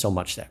there's just so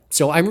much there.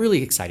 So I'm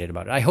really excited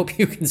about it. I hope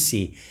you can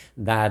see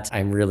that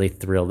I'm really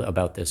thrilled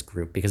about this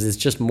group because it's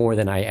just more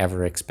than I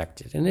ever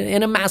expected.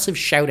 And a massive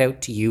shout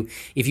out to you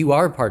if you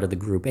are part of the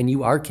group and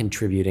you are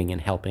contributing and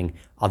helping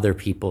other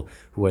people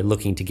who are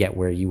looking to get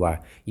where you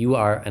are. You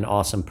are an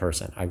awesome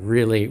person. I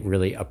really,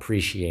 really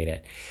appreciate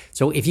it.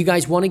 So if you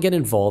guys want to get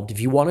involved, if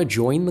you want to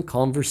join the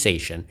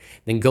conversation,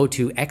 then go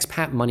to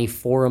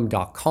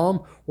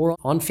expatmoneyforum.com or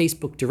on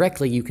Facebook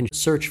directly. You can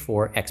search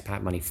for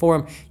Expat Money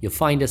Forum. You'll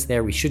find us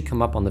there. We should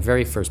come up on the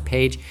very first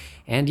page.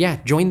 And yeah,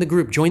 join the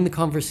group, join the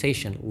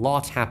conversation.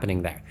 Lots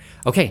happening there.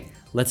 Okay,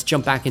 let's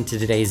jump back into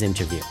today's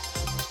interview.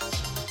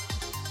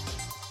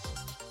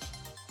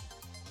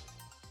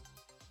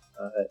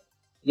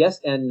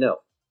 Yes and no,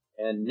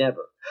 and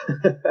never.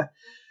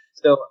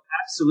 So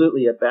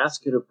absolutely, a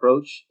basket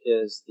approach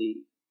is the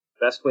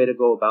best way to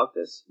go about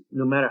this.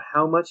 No matter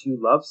how much you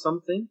love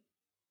something,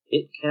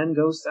 it can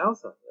go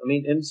south on you. I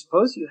mean, and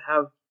suppose you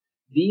have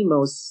the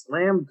most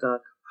slam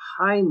dunk,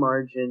 high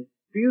margin,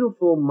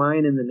 beautiful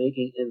mine in the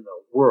making in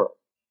the world.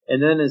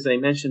 And then, as I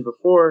mentioned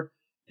before,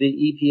 the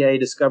EPA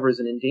discovers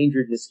an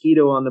endangered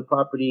mosquito on the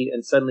property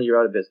and suddenly you're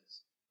out of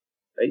business,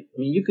 right? I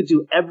mean, you could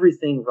do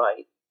everything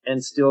right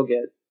and still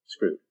get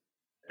screwed.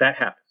 That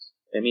happens.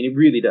 I mean, it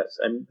really does.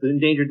 The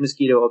endangered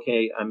mosquito,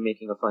 okay, I'm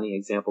making a funny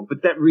example,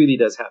 but that really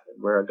does happen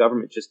where a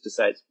government just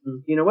decides,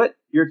 you know what,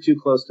 you're too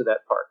close to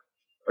that park.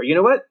 Or you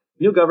know what,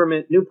 new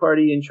government, new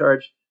party in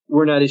charge,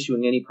 we're not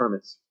issuing any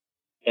permits.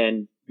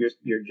 And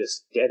you're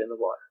just dead in the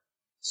water.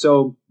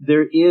 So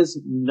there is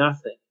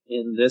nothing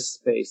in this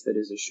space that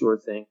is a sure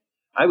thing.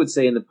 I would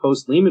say in the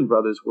post-Lehman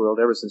Brothers world,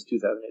 ever since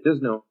 2008,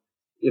 there's no,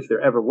 if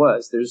there ever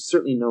was, there's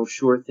certainly no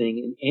sure thing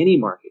in any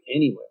market,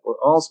 anywhere. We're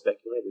all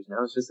speculators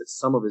now. It's just that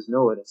some of us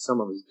know it and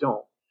some of us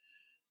don't.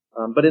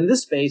 But in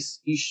this space,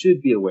 you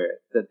should be aware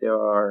that there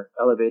are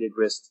elevated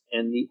risks,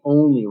 and the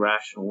only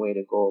rational way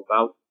to go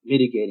about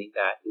mitigating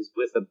that is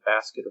with a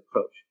basket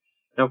approach.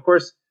 Now, of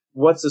course,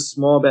 what's a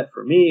small bet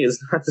for me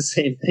is not the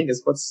same thing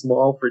as what's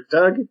small for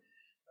Doug.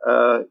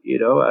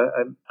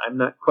 I'm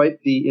not quite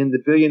in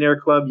the billionaire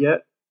club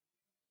yet.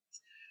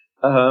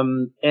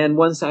 And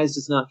one size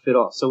does not fit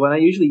all. So what I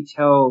usually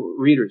tell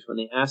readers when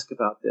they ask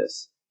about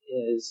this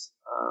is,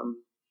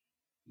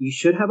 you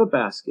should have a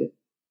basket,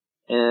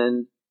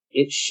 and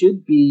it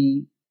should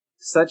be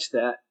such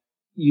that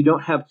you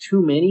don't have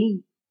too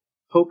many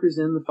pokers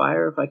in the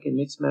fire, if I can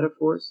mix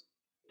metaphors.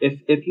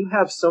 If you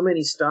have so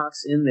many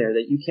stocks in there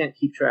that you can't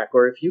keep track,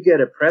 or if you get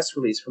a press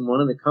release from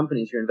one of the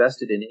companies you're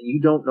invested in and you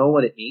don't know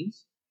what it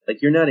means,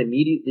 like you're not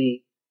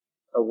immediately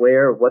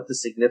aware of what the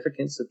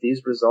significance of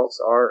these results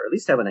are, or at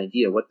least have an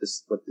idea what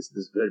this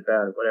is good, bad,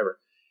 or whatever.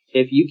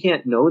 If you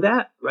can't know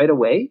that right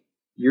away,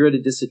 you're at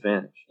a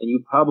disadvantage, and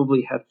you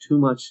probably have too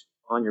much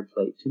on your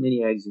plate, too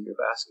many eggs in your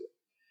basket.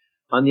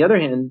 On the other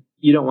hand,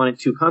 you don't want it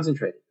too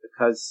concentrated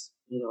because,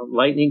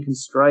 lightning can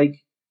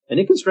strike, and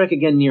it can strike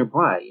again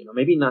nearby,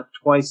 maybe not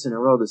twice in a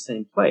row the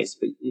same place,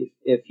 but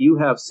if you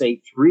have, say,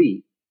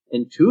 3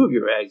 and 2 of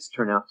your eggs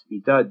turn out to be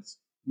duds,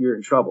 you're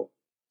in trouble.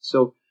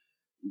 So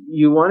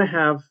you want to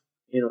have,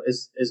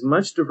 as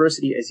much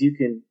diversity as you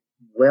can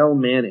well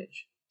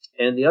manage.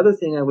 And the other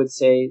thing I would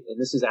say, and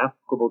this is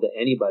applicable to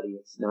anybody,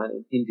 it's not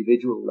an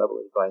individual level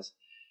advice,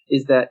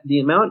 is that the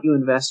amount you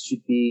invest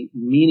should be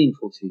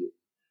meaningful to you.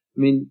 I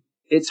mean,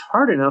 it's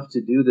hard enough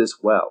to do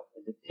this well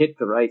and to pick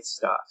the right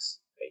stocks.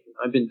 Right?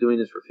 I've been doing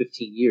this for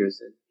 15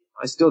 years, and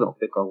I still don't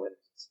pick all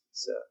winners.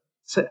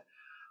 It's an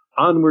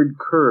onward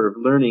curve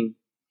learning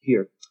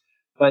here.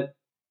 But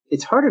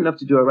it's hard enough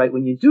to do it right.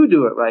 When you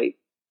do it right,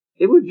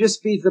 it would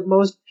just be the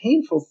most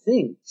painful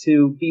thing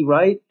to be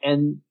right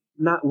and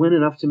not win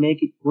enough to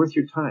make it worth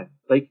your time.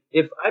 Like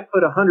if I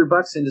put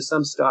 $100 into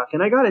some stock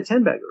and I got a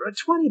 10-bagger or a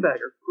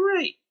 20-bagger,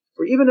 great.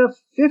 Or even a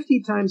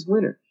 50 times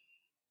winner,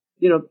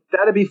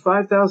 that'd be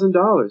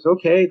 $5,000.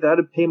 Okay,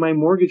 that'd pay my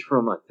mortgage for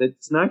a month.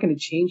 It's not going to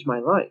change my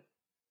life.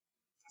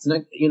 It's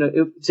not,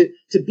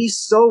 to be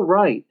so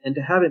right and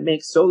to have it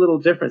make so little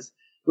difference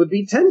would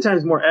be 10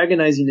 times more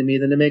agonizing to me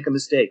than to make a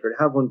mistake or to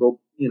have one go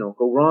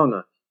wrong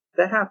on.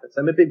 That happens.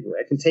 I'm a big boy.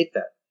 I can take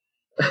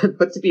that.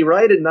 But to be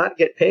right and not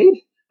get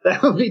paid,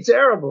 That would be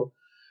terrible.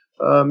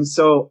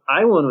 So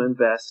I want to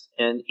invest,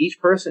 and each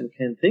person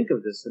can think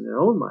of this in their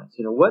own minds.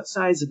 What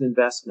size of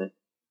investment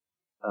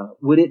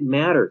would it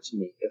matter to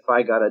me if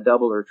I got a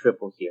double or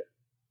triple here?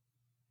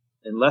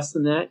 And less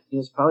than that,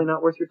 it's probably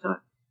not worth your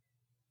time.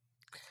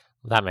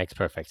 That makes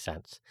perfect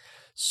sense.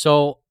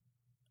 So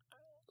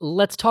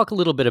let's talk a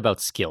little bit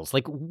about skills.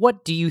 Like,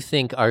 what do you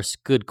think are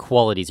good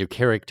qualities or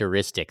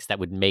characteristics that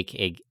would make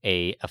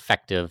a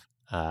effective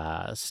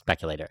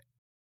speculator?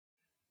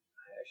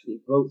 I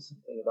actually wrote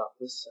something about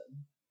this.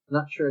 I'm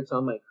not sure it's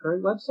on my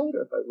current website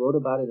or if I wrote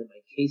about it in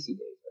my Casey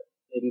days. But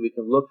maybe we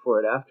can look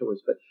for it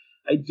afterwards. But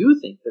I do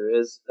think there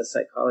is a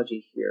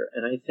psychology here,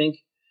 and I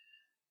think,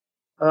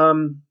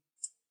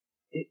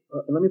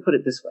 let me put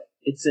it this way.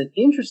 It's an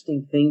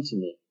interesting thing to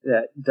me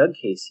that Doug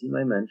Casey,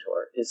 my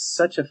mentor, is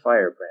such a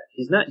firebrand.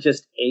 He's not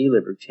just a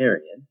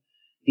libertarian.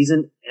 He's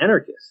an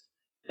anarchist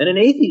and an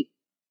atheist,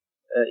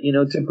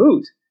 to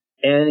boot.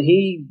 And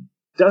he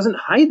doesn't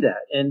hide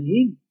that. And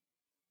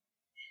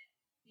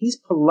he's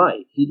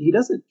polite. He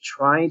doesn't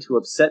try to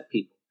upset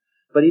people,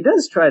 but he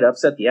does try to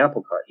upset the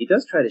apple cart. He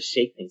does try to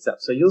shake things up.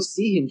 So you'll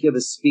see him give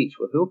a speech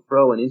where he'll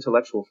throw an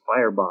intellectual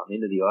firebomb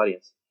into the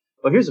audience.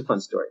 Well, here's a fun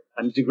story.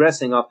 I'm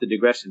digressing off the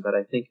digression, but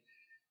I think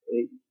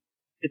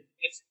it's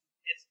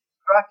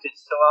constructed.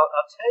 So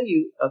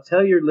I'll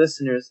tell your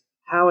listeners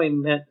how I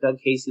met Doug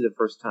Casey the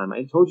first time.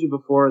 I told you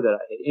before that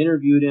I had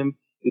interviewed him.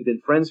 We'd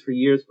been friends for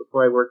years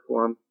before I worked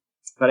for him,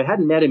 but I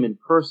hadn't met him in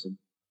person.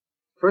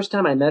 First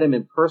time I met him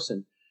in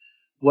person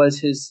was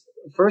his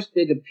first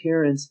big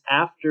appearance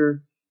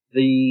after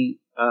the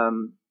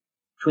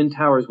Twin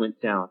Towers went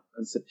down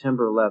on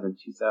September 11,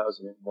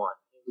 2001.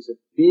 It was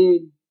a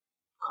big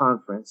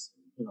conference,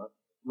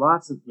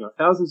 lots of,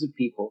 thousands of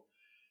people,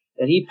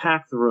 and he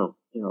packed the room.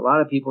 A lot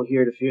of people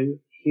here to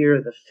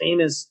hear the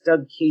famous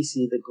Doug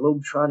Casey, the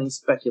globe-trotting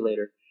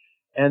speculator.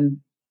 And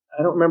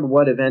I don't remember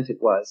what event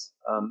it was,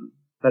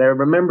 but I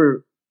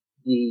remember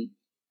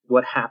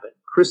what happened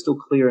crystal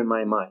clear in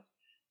my mind.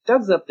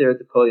 Doug's up there at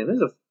the podium. There's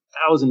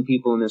 1,000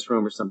 people in this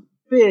room or some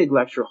big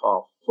lecture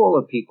hall full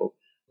of people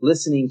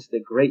listening to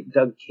the great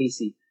Doug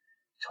Casey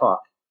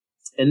talk.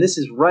 And this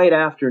is right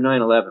after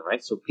 9/11,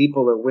 right? So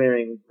people are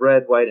wearing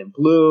red, white, and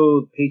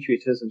blue.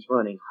 Patriotism's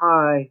running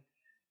high.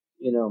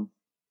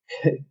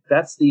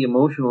 That's the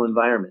emotional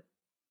environment.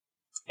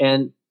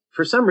 And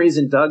for some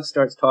reason, Doug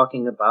starts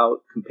talking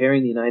about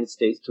comparing the United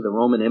States to the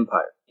Roman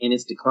Empire in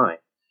its decline.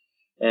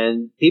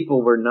 And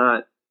people were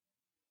not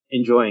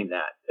enjoying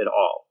that at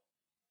all.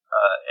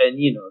 And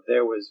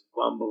there was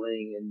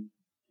bumbling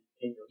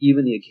and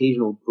even the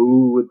occasional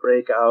boo would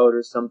break out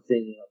or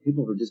something.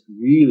 People were just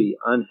really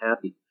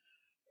unhappy.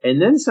 And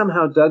then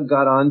somehow Doug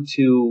got on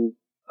to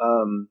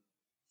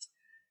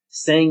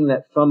saying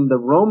that from the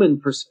Roman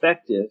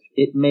perspective,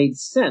 it made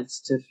sense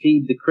to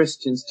feed the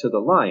Christians to the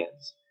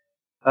lions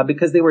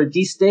because they were a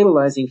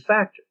destabilizing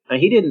factor. Now,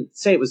 he didn't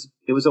say it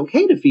was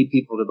okay to feed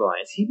people to the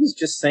lions. He was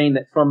just saying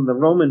that from the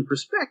Roman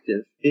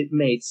perspective, it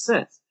made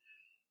sense.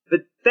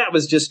 But that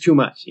was just too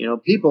much.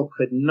 People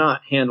could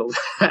not handle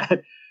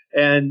that.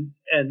 And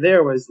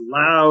there was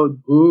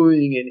loud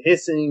booing and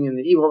hissing and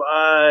the evil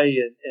eye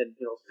and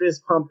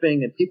fist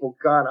pumping, and people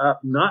got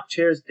up, knocked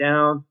chairs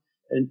down,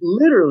 and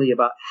literally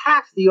about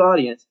half the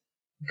audience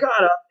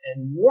got up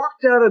and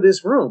walked out of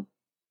this room.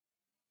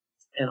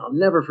 And I'll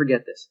never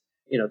forget this.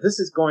 This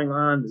is going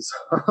on, this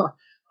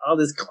all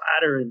this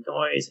clatter and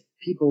noise,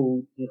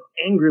 people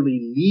angrily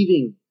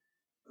leaving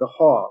the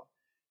hall.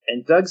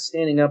 And Doug's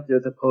standing up there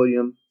at the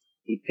podium.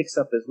 He picks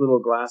up his little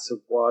glass of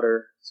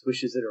water,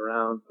 swishes it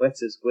around,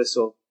 wets his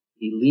whistle.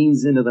 He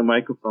leans into the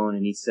microphone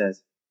and he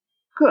says,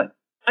 "Good.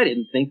 I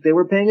didn't think they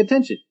were paying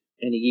attention."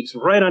 And he keeps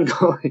right on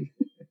going.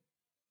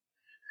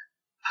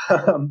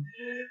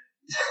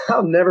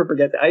 I'll never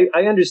forget that.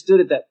 I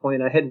understood at that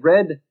point. I had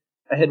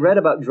read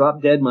about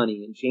Drop Dead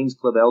Money in James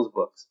Clavell's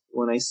books.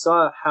 When I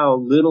saw how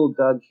little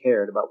Doug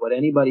cared about what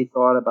anybody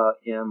thought about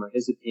him or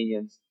his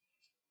opinions,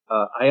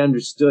 I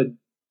understood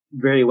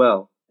very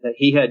well that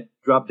he had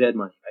drop dead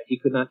money. Right? He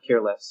could not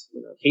care less.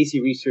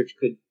 Casey Research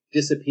could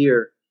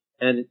disappear,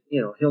 and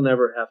he'll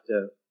never have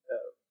to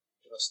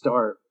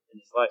starve in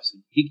his life. So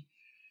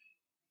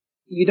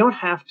you don't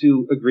have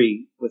to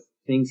agree with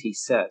things he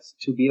says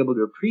to be able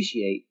to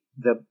appreciate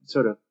the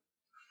sort of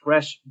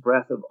fresh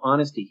breath of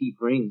honesty he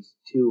brings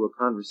to a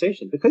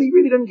conversation, because he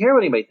really doesn't care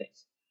what anybody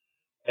thinks,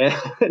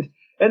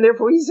 and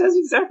therefore he says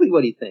exactly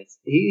what he thinks.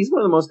 He's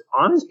one of the most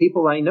honest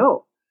people I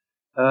know,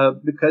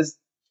 because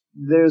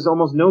there's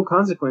almost no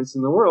consequence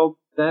in the world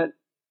that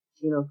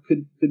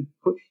could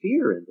put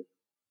fear in it.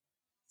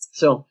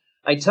 So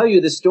I tell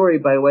you this story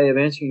by way of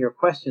answering your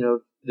question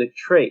of the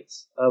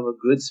traits of a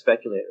good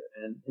speculator,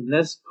 and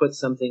this puts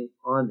something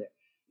on there.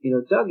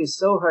 Doug is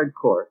so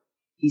hardcore.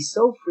 He's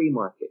so free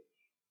market,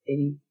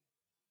 and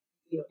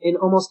in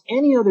almost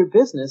any other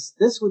business,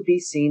 this would be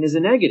seen as a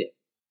negative,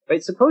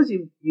 right? Suppose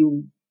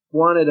you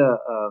wanted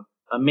a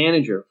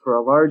manager for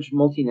a large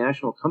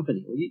multinational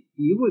company.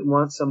 You would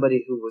want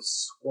somebody who was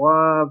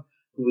suave,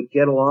 who would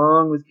get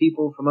along with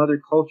people from other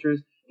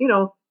cultures.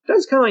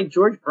 Doug's kind of like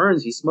George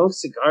Burns. He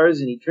smokes cigars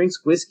and he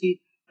drinks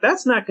whiskey.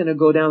 That's not going to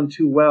go down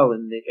too well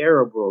in the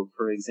Arab world,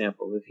 for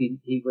example, if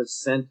he was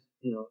sent,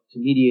 to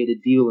mediate a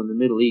deal in the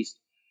Middle East.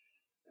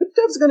 But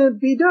Doug's going to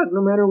be Doug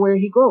no matter where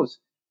he goes.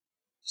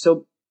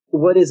 So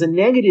what is a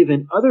negative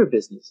in other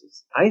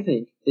businesses, I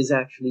think, is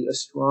actually a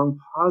strong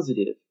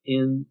positive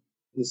in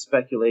the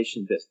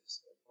speculation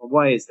business. Well,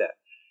 why is that?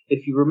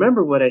 If you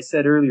remember what I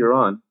said earlier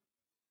on,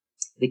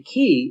 the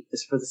key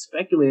is for the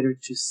speculator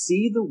to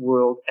see the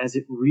world as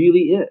it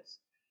really is,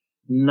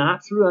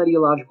 not through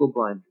ideological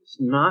blinders,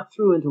 not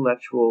through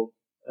intellectual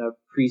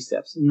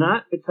precepts,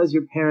 not because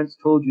your parents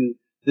told you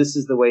this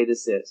is the way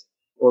this is,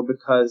 or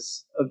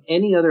because of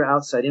any other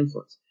outside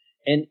influence.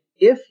 And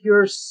if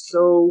you're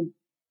so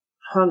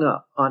hung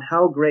up on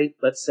how great,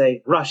 let's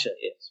say, Russia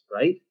is,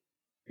 right?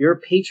 You're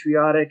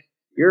patriotic,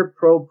 you're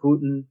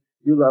pro-Putin,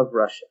 you love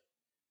Russia.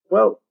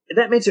 Well,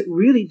 that makes it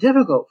really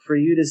difficult for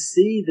you to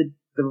see the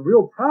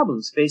real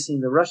problems facing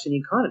the Russian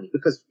economy,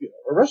 because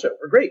we're Russia,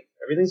 we're great,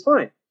 everything's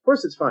fine. Of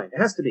course it's fine, it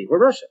has to be, we're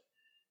Russia.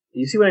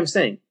 You see what I'm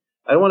saying?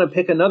 I don't want to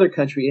pick another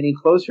country any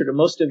closer to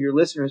most of your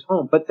listeners'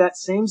 home, but that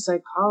same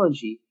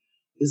psychology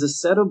is a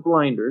set of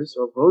blinders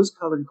or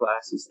rose-colored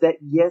glasses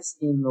that gets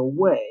in the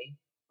way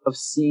of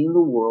seeing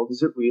the world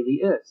as it really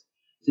is.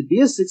 To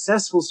be a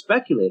successful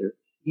speculator,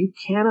 you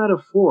cannot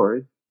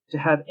afford to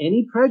have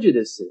any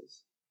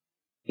prejudices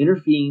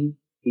intervene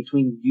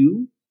between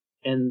you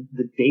and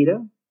the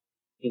data.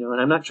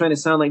 And I'm not trying to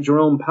sound like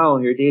Jerome Powell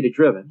here,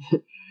 data-driven.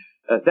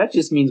 That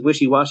just means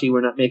wishy-washy,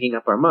 we're not making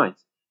up our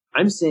minds.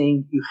 I'm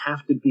saying you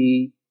have to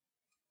be,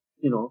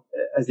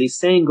 as the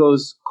saying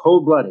goes,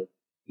 cold-blooded.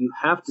 You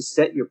have to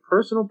set your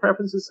personal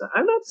preferences.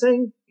 I'm not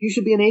saying you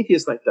should be an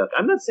atheist like Doug.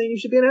 I'm not saying you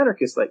should be an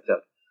anarchist like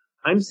Doug.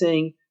 I'm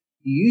saying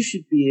you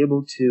should be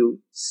able to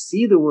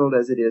see the world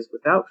as it is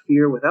without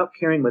fear, without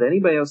caring what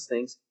anybody else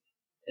thinks,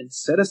 and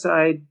set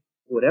aside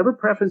whatever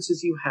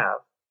preferences you have,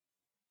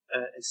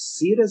 and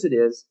see it as it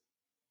is,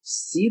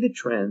 see the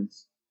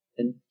trends,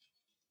 and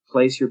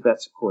place your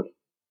bets accordingly.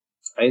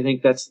 I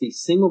think that's the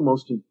single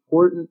most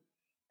important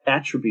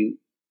attribute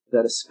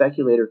that a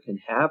speculator can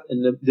have.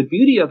 And the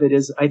beauty of it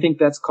is, I think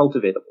that's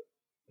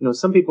cultivatable.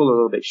 Some people are a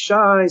little bit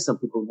shy, some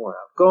people are more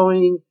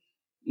outgoing.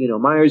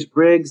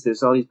 Myers-Briggs,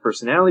 there's all these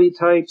personality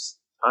types.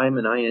 I'm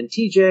an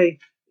INTJ.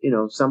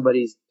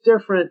 Somebody's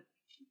different.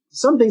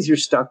 Some things you're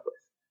stuck with.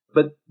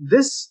 But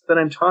this that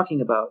I'm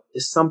talking about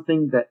is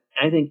something that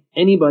I think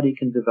anybody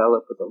can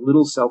develop with a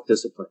little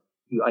self-discipline.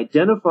 You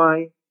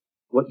identify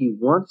what you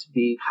want to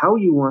be, how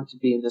you want to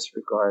be in this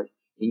regard,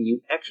 and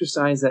you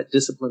exercise that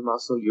discipline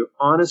muscle. You're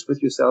honest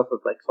with yourself of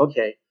like,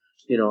 okay,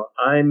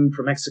 I'm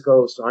from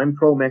Mexico, so I'm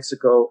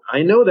pro-Mexico.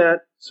 I know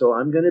that, so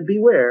I'm going to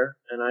beware,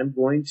 and I'm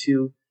going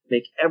to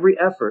make every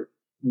effort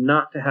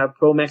not to have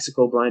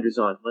pro-Mexico blinders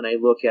on when I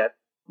look at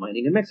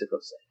mining in Mexico,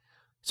 say.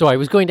 So I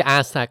was going to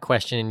ask that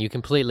question, and you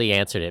completely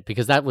answered it,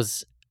 because that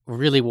was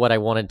really what I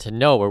wanted to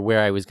know, or where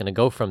I was going to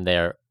go from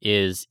there.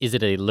 Is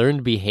it a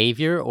learned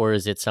behavior, or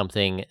is it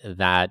something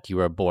that you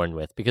are born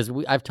with? Because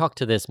I've talked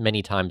to this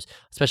many times,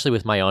 especially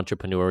with my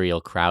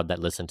entrepreneurial crowd that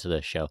listen to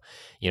this show.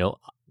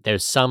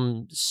 There's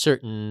some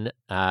certain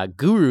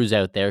gurus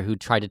out there who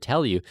try to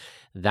tell you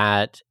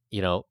that,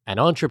 an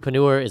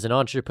entrepreneur is an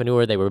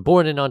entrepreneur. They were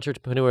born an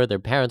entrepreneur. Their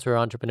parents were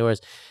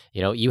entrepreneurs.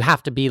 You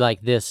have to be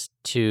like this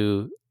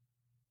to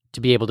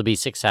be able to be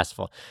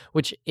successful,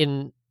 which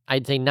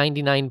I'd say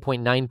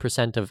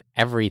 99.9% of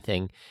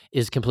everything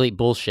is complete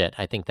bullshit.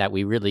 I think that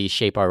we really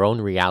shape our own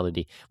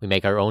reality. We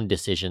make our own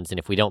decisions. And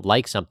if we don't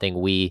like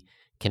something, we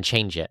can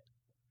change it.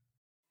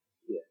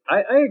 Yeah,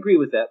 I agree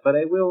with that, but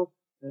I will,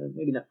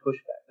 maybe not push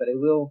back, but I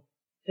will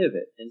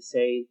pivot and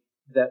say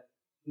that,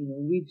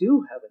 we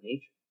do have a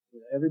nature.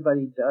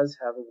 Everybody does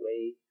have a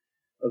way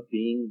of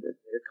being that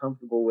they're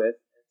comfortable with.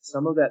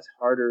 Some of that's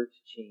harder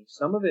to change.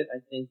 Some of it, I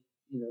think,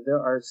 there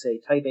are, say,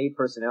 type A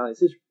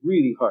personalities. It's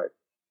really hard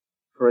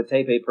for a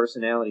type A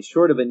personality,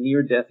 short of a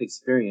near-death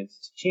experience,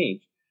 to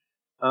change.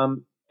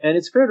 And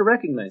it's fair to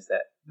recognize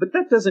that. But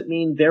that doesn't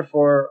mean,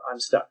 therefore, I'm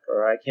stuck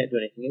or I can't do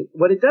anything.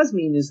 What it does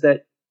mean is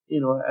that,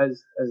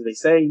 as they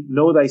say,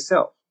 know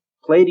thyself.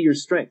 Play to your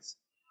strengths.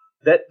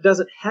 That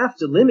doesn't have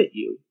to limit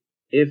you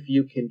if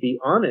you can be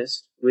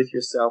honest with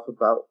yourself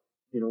about,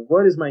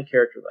 what is my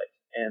character like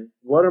and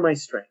what are my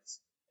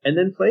strengths, and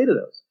then play to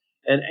those.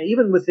 And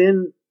even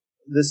within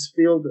this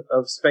field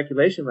of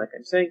speculation, like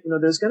I'm saying,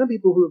 there's going to be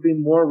people who will be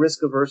more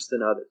risk averse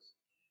than others.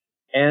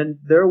 And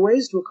there are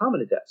ways to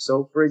accommodate that.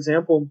 So, for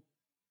example,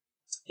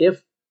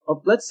 if,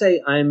 let's say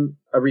I'm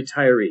a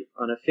retiree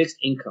on a fixed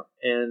income,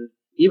 and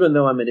even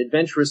though I'm an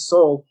adventurous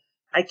soul,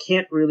 I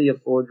can't really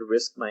afford to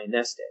risk my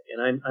nest egg,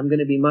 and I'm going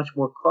to be much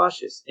more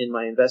cautious in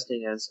my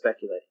investing and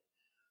speculating.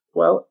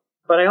 Well,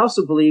 but I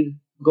also believe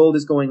gold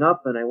is going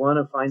up, and I want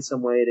to find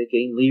some way to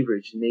gain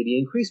leverage and maybe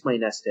increase my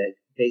nest egg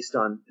based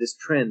on this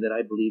trend that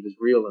I believe is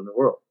real in the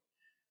world.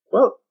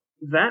 Well,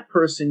 that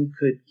person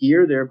could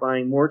gear their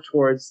buying more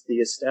towards the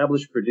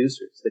established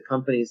producers, the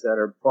companies that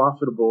are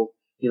profitable,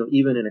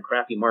 even in a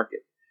crappy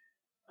market,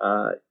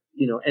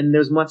 and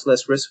there's much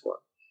less risk for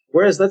them.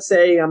 Whereas, let's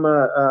say I'm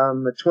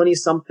a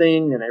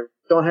 20-something and I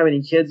don't have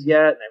any kids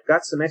yet, and I've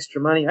got some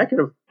extra money. I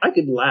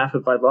could laugh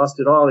if I lost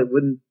it all. It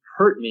wouldn't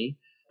hurt me.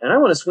 And I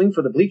want to swing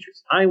for the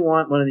bleachers. I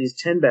want one of these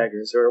 10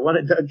 baggers or one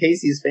of Doug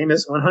Casey's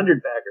famous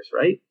 100 baggers,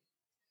 right?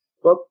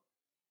 Well,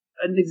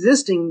 an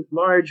existing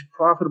large,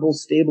 profitable,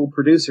 stable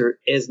producer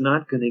is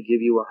not going to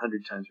give you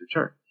 100 times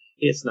return.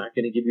 It's not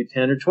going to give you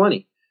 10 or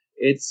 20.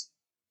 It's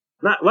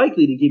not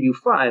likely to give you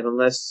 5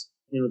 unless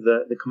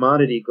the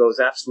commodity goes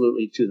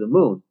absolutely to the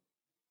moon.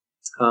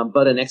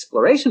 But an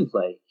exploration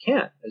play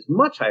can. There's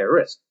much higher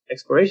risk.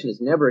 Exploration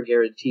is never a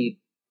guaranteed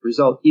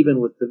result,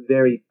 even with the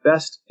very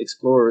best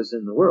explorers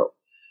in the world.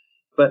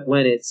 But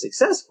when it's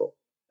successful,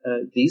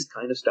 these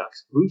kind of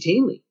stocks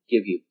routinely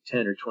give you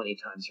 10 or 20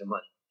 times your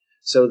money.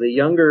 So the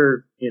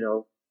younger,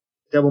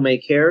 devil may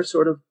care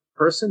sort of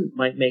person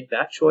might make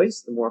that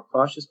choice. The more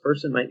cautious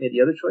person might make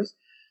the other choice.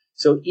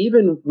 So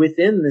even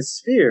within this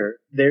sphere,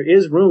 there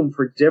is room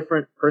for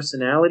different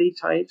personality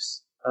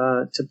types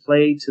to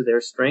play to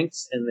their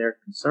strengths and their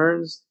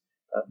concerns,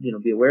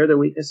 be aware of their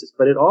weaknesses.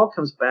 But it all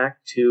comes back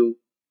to,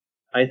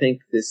 I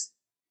think, this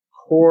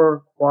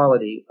core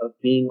quality of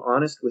being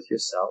honest with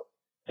yourself.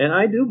 And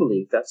I do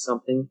believe that's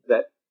something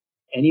that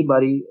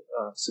anybody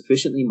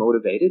sufficiently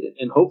motivated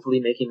and hopefully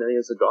making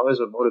millions of dollars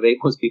would motivate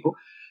most people,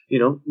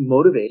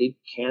 motivated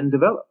can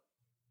develop.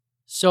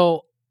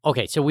 So,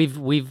 okay, so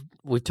we've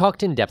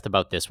talked in depth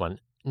about this one.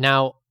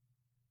 Now,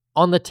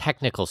 on the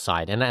technical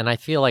side, and I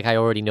feel like I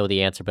already know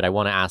the answer, but I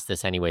want to ask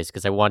this anyways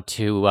because I want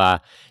to,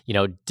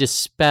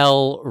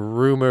 dispel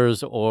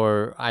rumors,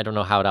 or I don't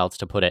know how else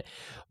to put it.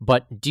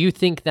 But do you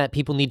think that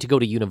people need to go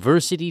to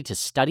university to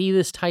study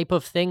this type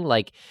of thing,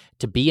 like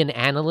to be an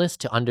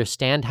analyst, to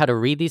understand how to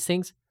read these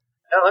things?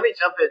 Now, let me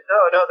jump in.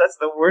 No, that's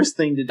the worst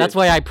thing to do. That's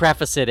why I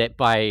preface it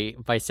by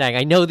saying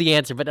I know the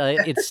answer, but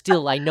it's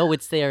still, I know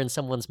it's there in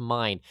someone's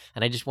mind,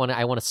 and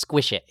I want to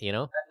squish it,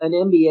 An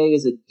MBA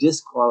is a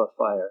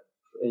disqualifier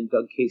in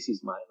Doug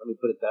Casey's mind. Let me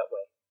put it that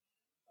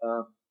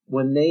way.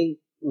 When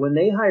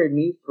they hired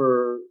me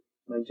for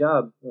my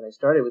job when I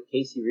started with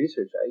Casey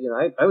Research,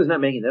 I was not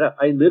making that up.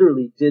 I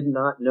literally did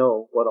not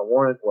know what a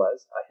warrant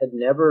was. I had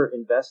never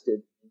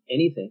invested in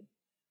anything,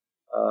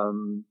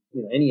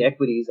 any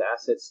equities,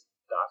 assets,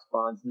 stocks,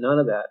 bonds, none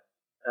of that.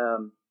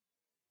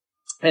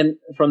 And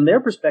from their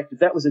perspective,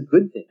 that was a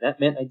good thing. That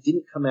meant I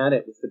didn't come at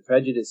it with the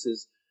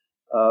prejudices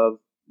of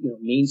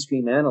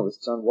mainstream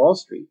analysts on Wall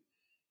Street.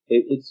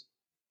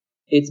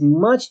 It's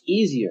much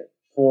easier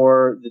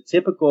for the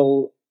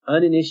typical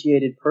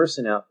uninitiated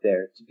person out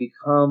there to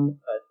become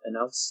an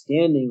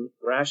outstanding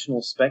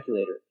rational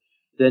speculator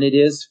than it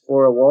is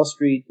for a Wall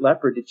Street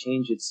leopard to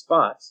change its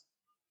spots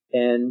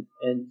and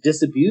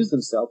disabuse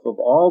themselves of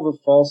all the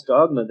false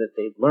dogma that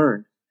they've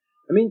learned.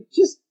 I mean,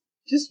 just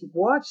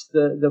watch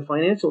the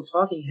financial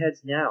talking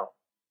heads now,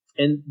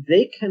 and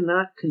they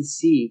cannot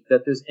conceive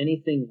that there's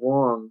anything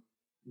wrong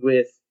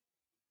with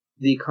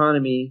the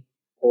economy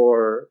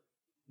or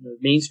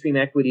mainstream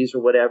equities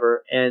or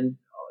whatever. And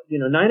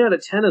 9 out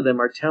of 10 of them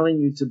are telling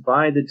you to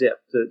buy the dip.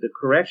 The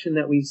correction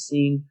that we've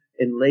seen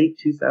in late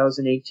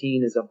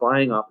 2018 is a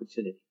buying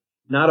opportunity,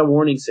 not a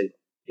warning signal.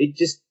 It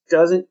just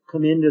doesn't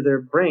come into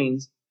their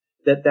brains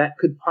that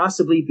could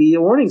possibly be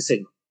a warning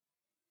signal.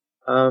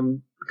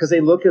 Because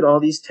they look at all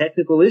these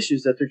technical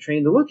issues that they're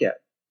trained to look at.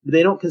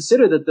 They don't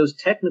consider that those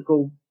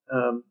technical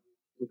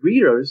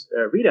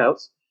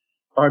readouts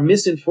are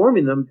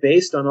misinforming them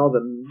based on all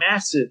the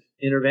massive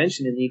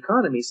intervention in the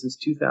economy since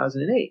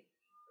 2008,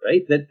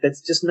 right?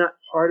 That's just not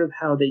part of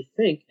how they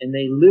think, and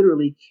they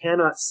literally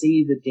cannot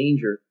see the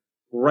danger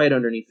right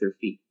underneath their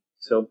feet.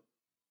 So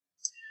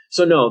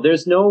no,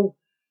 there's no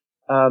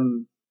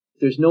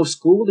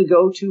school to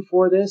go to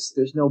for this.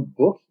 There's no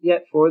book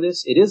yet for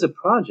this. It is a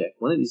project.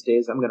 One of these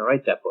days, I'm going to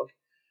write that book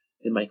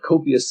in my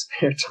copious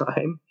spare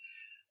time.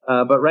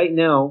 But right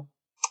now,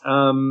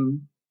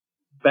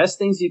 best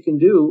things you can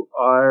do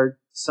are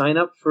sign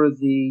up for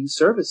the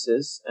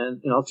services.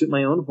 And I'll toot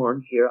my own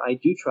horn here. I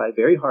do try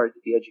very hard to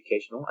be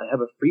educational. I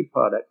have a free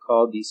product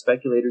called the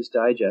Speculator's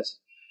Digest,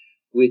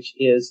 which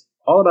is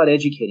all about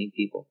educating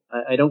people.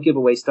 I don't give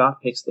away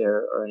stock picks there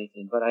or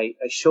anything, but I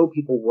show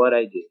people what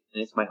I do.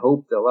 And it's my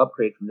hope they'll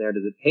upgrade from there to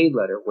the paid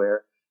letter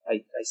where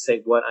I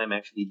say what I'm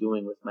actually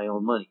doing with my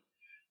own money.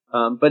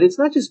 But it's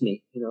not just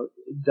me.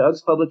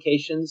 Doug's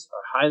publications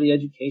are highly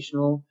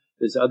educational.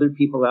 There's other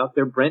people out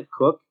there. Brent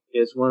Cook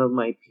is one of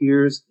my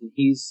peers, and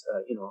he's,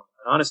 an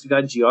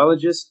honest-to-God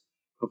geologist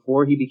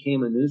before he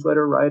became a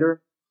newsletter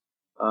writer.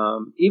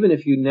 Even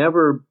if you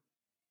never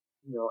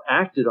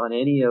acted on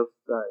any of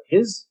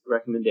his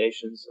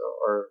recommendations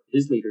or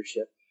his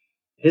leadership,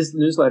 his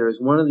newsletter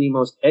is one of the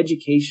most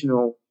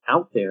educational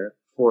out there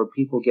for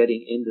people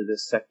getting into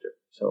this sector.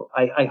 So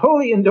I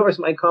wholly endorse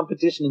my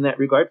competition in that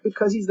regard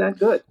because he's that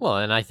good. Well,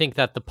 and I think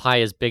that the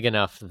pie is big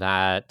enough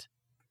that,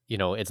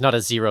 it's not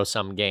a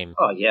zero-sum game.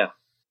 Oh, yeah.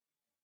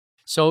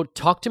 So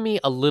talk to me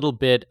a little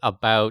bit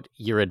about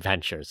your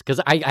adventures, because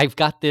I've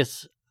got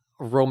this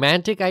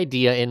romantic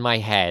idea in my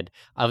head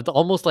of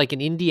almost like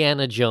an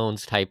Indiana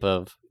Jones type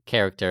of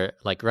character,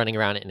 like running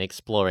around and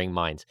exploring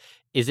mines.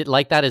 Is it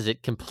like that? Is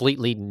it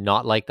completely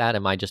not like that?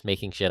 Am I just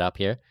making shit up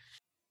here?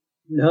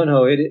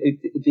 No.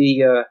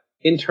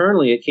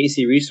 Internally at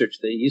Casey Research,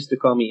 they used to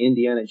call me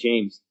Indiana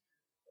James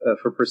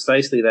for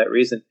precisely that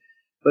reason.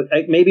 But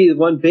maybe the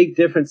one big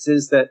difference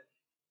is that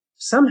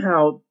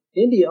somehow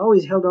Indy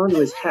always held on to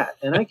his hat,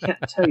 and I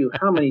can't tell you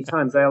how many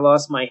times I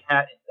lost my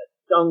hat in the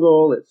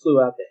jungle. It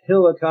flew out the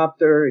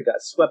helicopter. It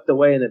got swept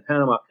away in the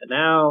Panama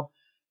Canal.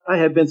 I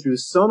have been through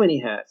so many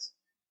hats.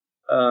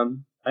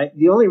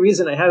 The only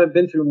reason I haven't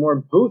been through more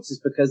boots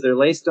is because they're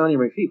laced on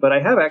my feet. But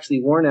I have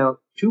actually worn out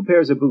 2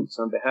 pairs of boots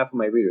on behalf of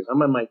my readers.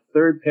 I'm on my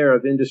 3rd pair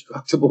of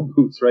indestructible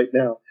boots right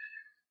now.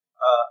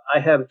 I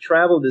have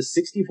traveled to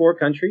 64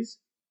 countries.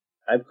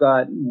 I've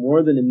got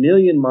more than 1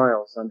 million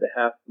miles on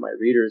behalf of my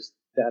readers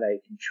that I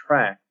can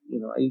track.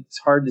 It's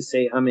hard to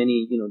say how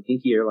many,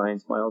 Dinky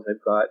Airlines miles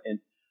I've got. And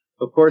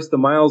of course, the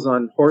miles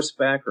on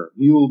horseback or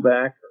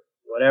muleback or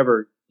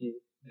whatever,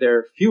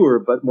 they're fewer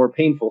but more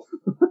painful.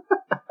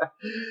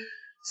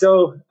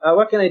 So,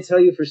 what can I tell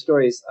you for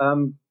stories?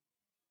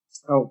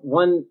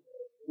 One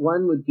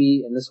would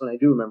be, and this one I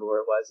do remember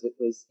where it was. It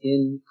was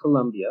in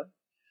Colombia.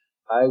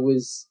 I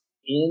was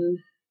in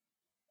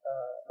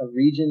a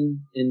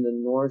region in the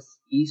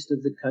northeast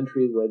of the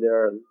country where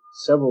there are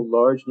several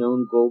large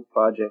known gold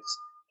projects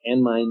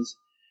and mines.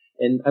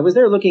 And I was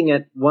there looking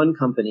at one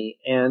company,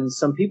 and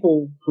some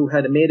people who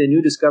had made a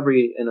new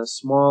discovery in a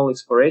small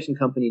exploration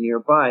company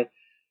nearby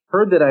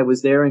heard that I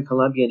was there in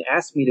Colombia and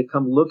asked me to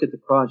come look at the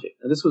project.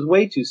 And this was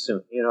way too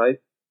soon.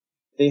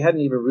 They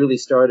hadn't even really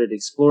started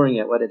exploring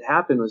it. What had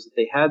happened was that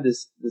they had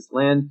this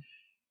land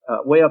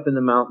way up in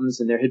the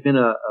mountains, and there had been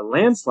a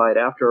landslide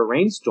after a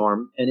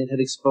rainstorm, and it had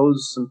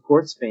exposed some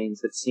quartz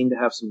veins that seemed to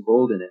have some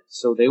gold in it.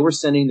 So they were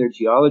sending their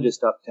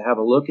geologist up to have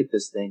a look at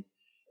this thing.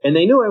 And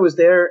they knew I was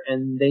there,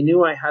 and they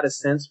knew I had a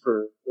sense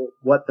for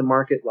what the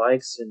market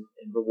likes and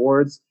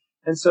rewards.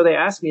 And so they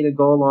asked me to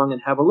go along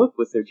and have a look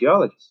with their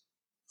geologist.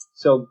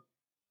 So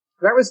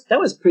that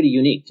was pretty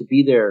unique to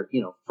be there,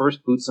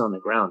 first boots on the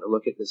ground to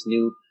look at this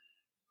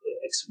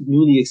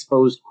newly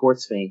exposed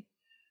quartz vein.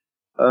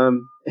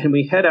 And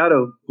we head out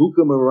of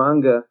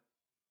Bucaramanga,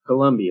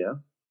 Colombia.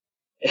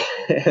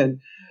 And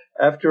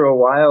after a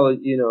while,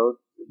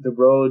 the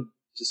road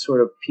just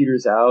sort of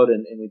peters out,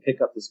 and we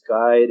pick up this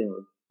guide, and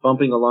we're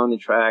bumping along the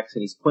tracks,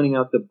 and he's pointing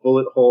out the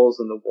bullet holes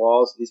in the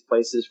walls of these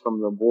places from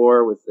the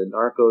war with the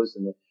narcos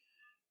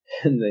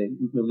and the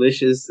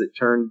militias that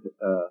turned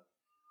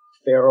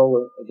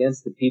feral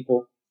against the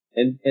people.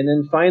 And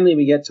then finally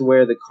we get to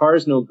where the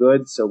car's no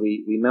good, so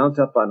we mount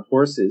up on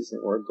horses,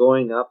 and we're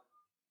going up,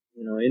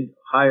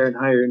 higher and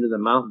higher into the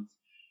mountains.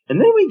 And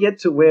then we get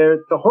to where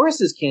the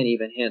horses can't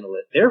even handle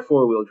it. Their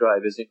four-wheel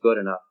drive isn't good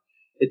enough.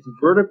 It's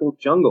vertical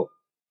jungle.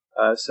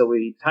 So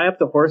we tie up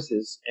the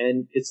horses,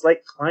 and it's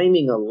like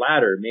climbing a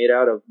ladder made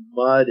out of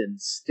mud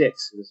and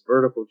sticks. This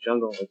vertical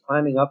jungle. We're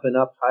climbing up and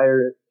up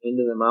higher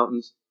into the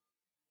mountains.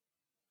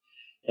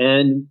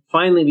 And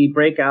finally we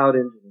break out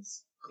into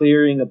this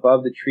clearing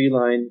above the tree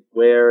line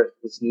where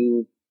this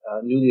newly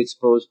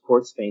exposed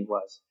quartz vein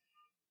was.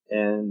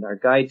 And our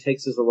guide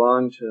takes us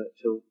along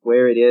to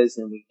where it is,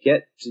 and we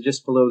get to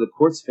just below the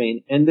quartz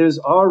vein, and there's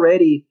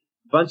already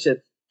a bunch of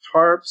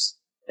tarps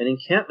and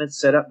encampments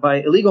set up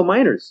by illegal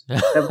miners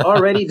have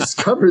already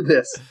discovered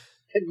this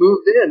and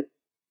moved in.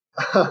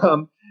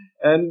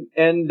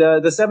 And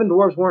the seven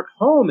dwarves weren't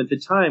home at the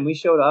time. We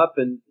showed up,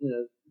 and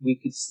we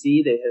could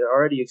see they had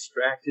already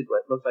extracted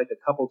what looked like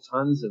a couple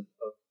tons of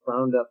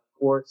ground up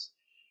quartz,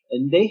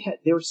 and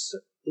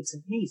it's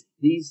amazing.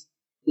 These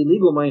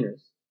illegal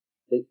miners,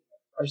 they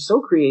are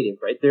so creative,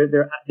 right?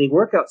 They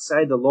work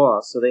outside the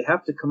law, so they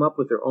have to come up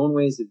with their own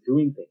ways of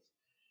doing things.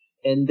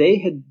 And they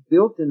had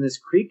built in this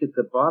creek at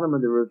the bottom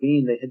of the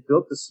ravine, they had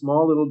built a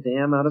small little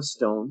dam out of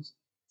stones,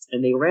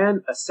 and they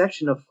ran a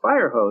section of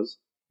fire hose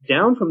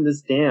down from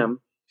this dam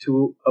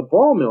to a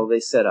ball mill they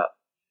set up.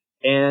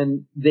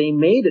 And they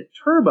made a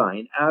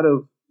turbine out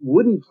of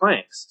wooden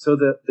planks. So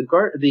the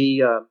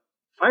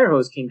fire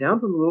hose came down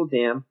from the little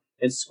dam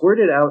and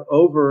squirted out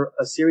over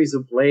a series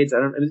of blades.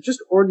 It's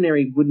just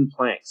ordinary wooden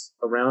planks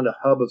around a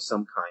hub of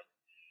some kind.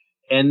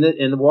 And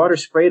the water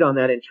sprayed on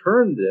that and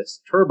turned this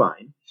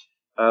turbine,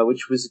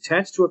 which was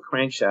attached to a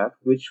crankshaft,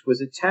 which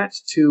was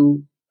attached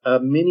to a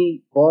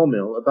mini ball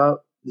mill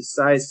about the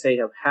size, say,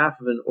 of half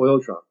of an oil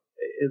drum.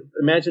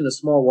 Imagine a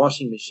small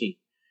washing machine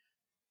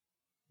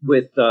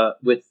with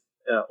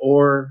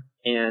ore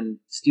and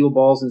steel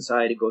balls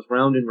inside. It goes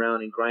round and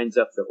round and grinds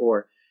up the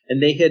ore.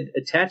 And they had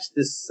attached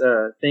this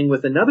thing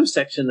with another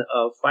section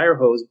of fire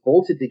hose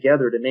bolted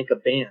together to make a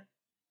band.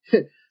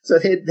 So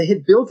they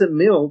had built a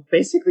mill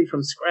basically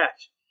from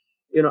scratch.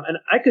 And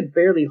I could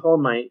barely haul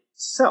my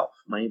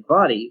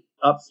body,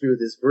 up through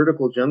this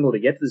vertical jungle to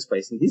get to this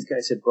place. And these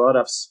guys had brought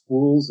up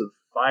spools of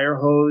fire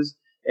hose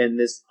and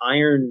this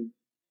iron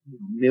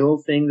mill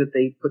thing that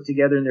they put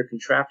together in their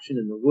contraption,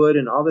 and the wood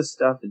and all this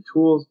stuff and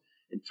tools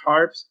and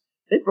tarps.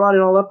 They brought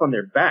it all up on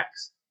their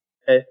backs,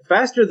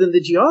 faster than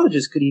the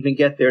geologists could even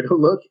get there to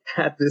look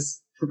at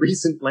this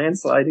recent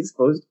landslide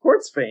exposed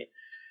quartz vein.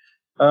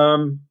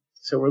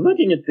 So we're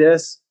looking at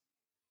this,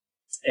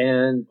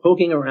 and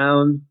poking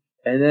around.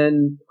 And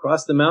then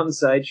across the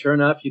mountainside, sure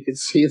enough, you could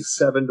see the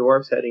seven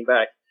dwarfs heading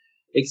back,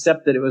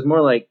 except that it was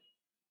more like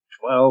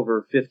 12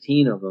 or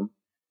 15 of them.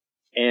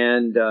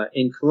 And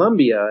in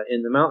Colombia,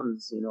 in the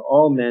mountains,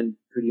 all men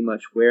pretty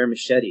much wear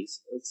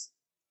machetes. It's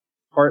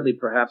partly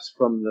perhaps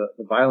from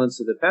the violence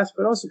of the past,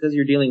 but also because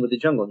you're dealing with the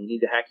jungle and you need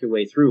to hack your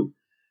way through.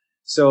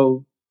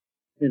 So,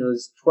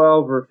 there's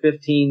 12 or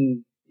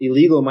 15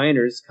 illegal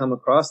miners come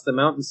across the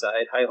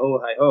mountainside,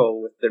 hi-ho,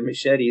 with their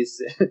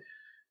machetes.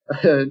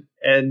 And,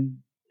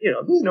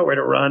 there's nowhere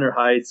to run or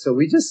hide. So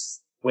we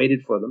just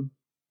waited for them.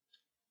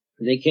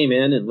 And they came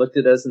in and looked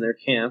at us in their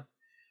camp.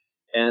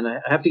 And I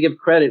have to give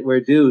credit where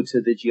due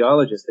to the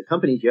geologist. The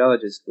company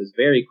geologist was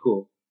very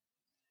cool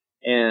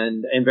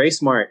and very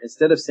smart.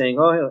 Instead of saying,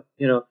 oh,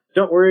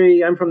 don't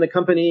worry, I'm from the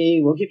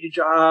company, we'll give you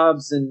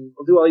jobs and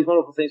we'll do all these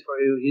wonderful things for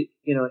you.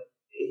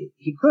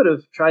 He could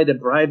have tried to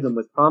bribe them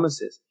with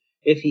promises.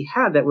 If he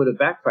had, that would have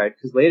backfired,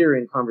 because later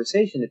in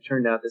conversation, it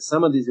turned out that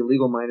some of these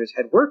illegal miners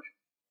had worked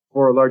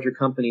for larger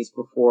companies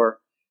before,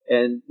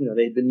 and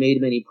they'd been made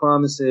many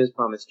promises,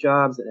 promised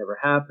jobs that never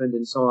happened,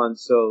 and so on.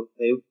 So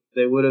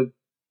they would have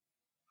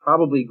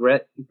probably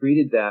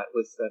greeted that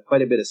with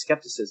quite a bit of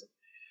skepticism.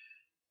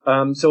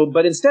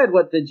 But instead,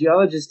 what the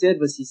geologist did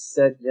was he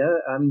said, yeah,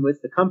 I'm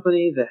with the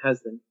company that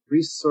has the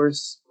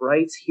resource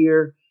rights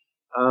here,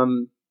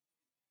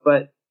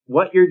 but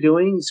what you're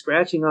doing,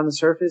 scratching on the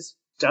surface,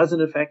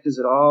 doesn't affect us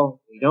at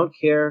all. We don't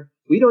care.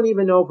 We don't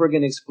even know if we're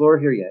going to explore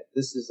here yet.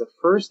 This is a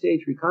first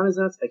stage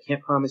reconnaissance. I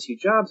can't promise you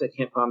jobs. I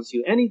can't promise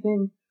you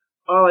anything.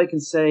 All I can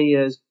say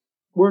is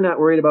we're not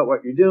worried about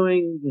what you're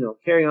doing.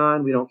 Carry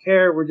on. We don't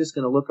care. We're just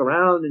going to look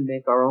around and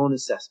make our own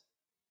assessment.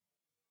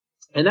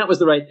 And that was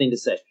the right thing to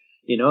say.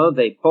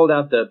 They pulled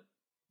out the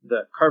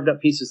carved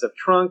up pieces of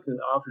trunk and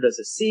offered us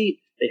a seat.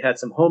 They had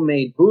some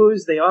homemade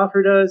booze they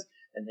offered us.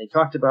 And they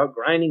talked about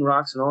grinding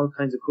rocks and all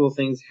kinds of cool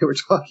things they were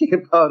talking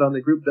about on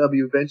the Group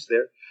W bench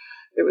there.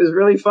 It was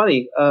really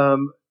funny.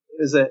 It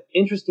was an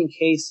interesting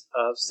case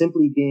of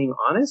simply being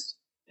honest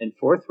and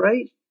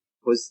forthright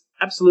was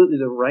absolutely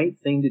the right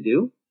thing to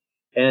do.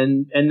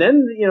 And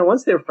then,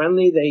 once they were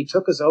friendly, they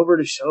took us over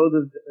to show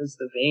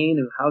the vein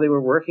and how they were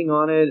working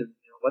on it and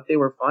what they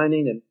were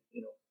finding and,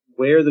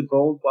 where the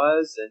gold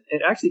was. And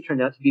it actually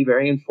turned out to be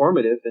very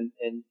informative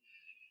and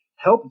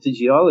helped the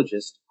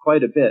geologist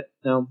quite a bit.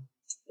 Now,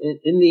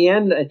 in the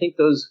end, I think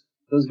those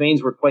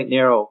veins were quite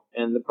narrow,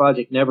 and the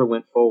project never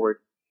went forward.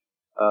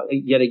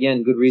 Yet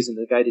again, good reason.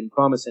 The guy didn't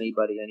promise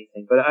anybody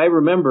anything. But I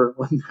remember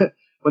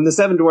when the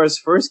seven dwarfs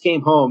first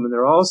came home, and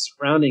they're all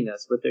surrounding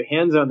us with their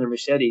hands on their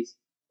machetes.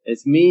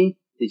 It's me,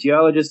 the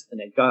geologist,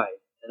 and a guide.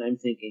 And I'm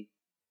thinking,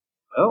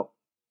 well,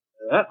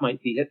 that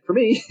might be it for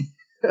me.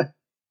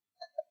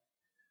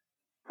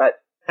 But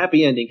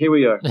happy ending. Here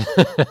we are.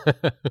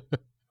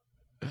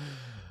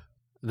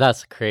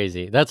 That's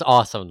crazy. That's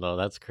awesome, though.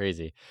 That's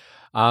crazy.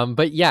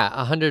 But yeah,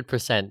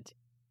 100%.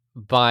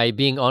 By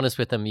being honest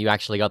with them, you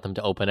actually got them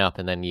to open up,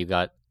 and then you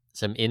got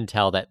some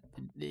intel that,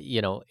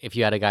 if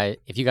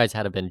you guys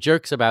had been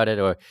jerks about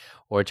it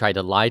or tried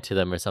to lie to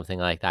them or something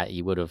like that,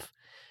 you would have,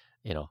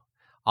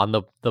 on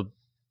the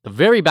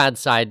very bad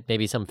side,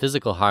 maybe some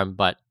physical harm,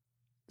 but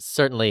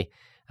certainly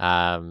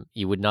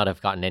you would not have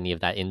gotten any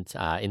of that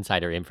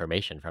insider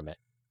information from it.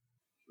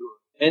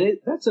 And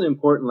that's an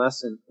important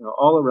lesson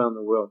all around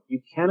the world.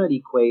 You cannot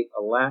equate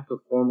a lack of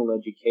formal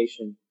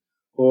education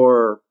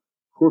or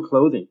poor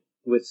clothing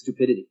with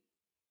stupidity.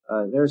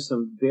 There are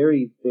some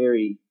very,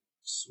 very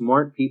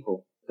smart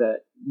people that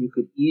you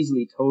could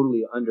easily,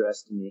 totally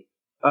underestimate.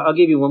 I'll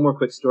give you one more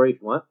quick story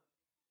if you want.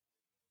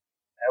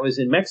 I was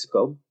in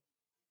Mexico,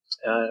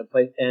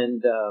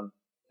 and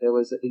there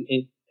was,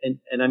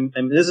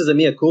 this is a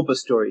mea culpa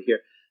story here.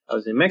 I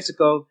was in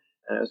Mexico,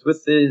 and I was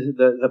with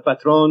the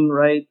patron,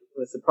 right,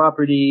 with the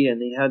property,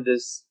 and they had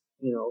this,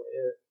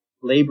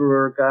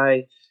 laborer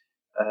guy,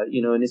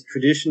 in his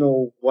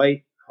traditional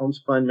white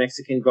homespun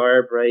Mexican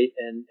garb, right?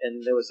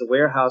 And there was a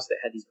warehouse that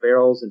had these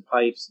barrels and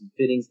pipes and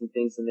fittings and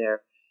things in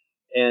there.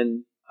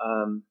 And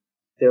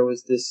there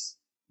was this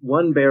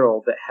one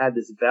barrel that had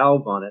this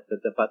valve on it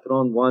that the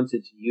patron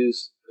wanted to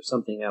use for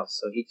something else.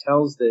 So he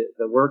tells the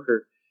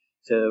worker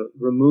to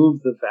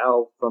remove the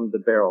valve from the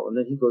barrel, and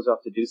then he goes off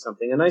to do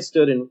something. And I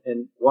stood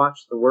and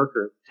watched the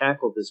worker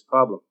tackle this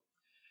problem.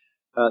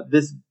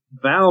 This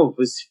valve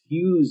was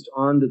fused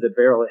onto the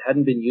barrel. It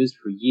hadn't been used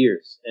for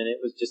years, and it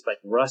was just like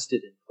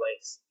rusted in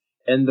place.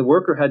 And the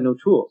worker had no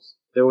tools.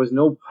 There was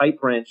no pipe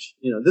wrench.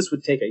 This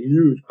would take a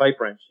huge pipe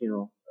wrench,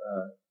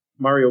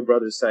 Mario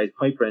Brothers sized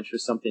pipe wrench or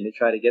something to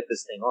try to get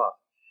this thing off.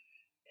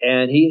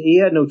 And he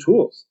had no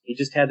tools. He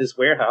just had this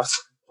warehouse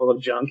full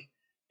of junk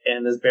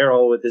and this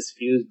barrel with this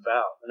fused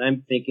valve. And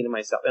I'm thinking to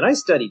myself, and I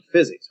studied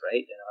physics,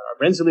 right?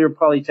 Rensselaer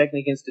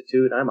Polytechnic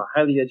Institute. I'm a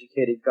highly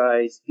educated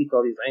guy, speak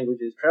all these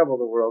languages, travel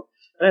the world.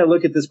 And I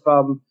look at this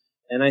problem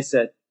and I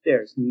said,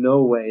 there's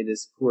no way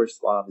this poor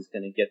Slav is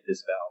going to get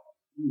this valve.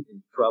 He's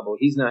in trouble.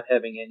 He's not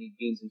having any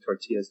beans and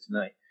tortillas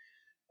tonight.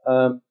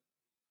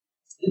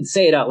 didn't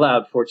say it out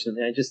loud,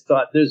 fortunately. I just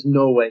thought, there's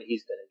no way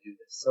he's going to do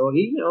this. So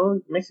he,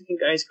 Mexican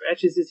guy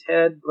scratches his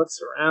head, looks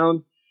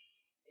around,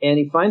 and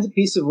he finds a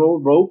piece of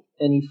old rope,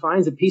 and he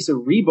finds a piece of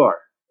rebar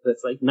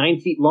that's like 9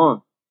 feet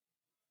long.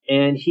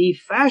 And he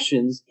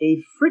fashions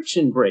a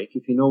friction brake,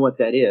 if you know what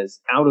that is,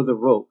 out of the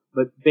rope.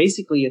 But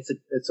basically,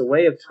 it's a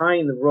way of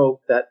tying the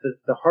rope that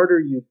the harder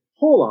you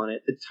pull on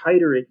it, the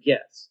tighter it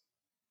gets.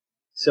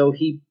 So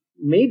he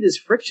made this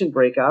friction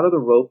brake out of the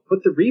rope,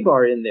 put the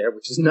rebar in there,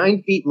 which is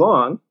 9 feet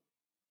long,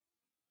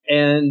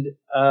 and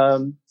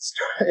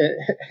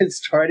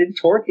started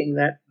torquing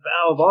that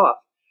valve off.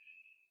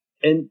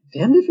 And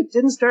damned if it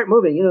didn't start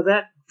moving.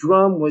 That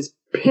drum was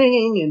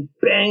pinging and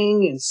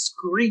banging and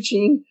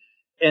screeching,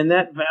 and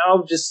that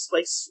valve just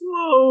like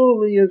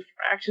slowly, a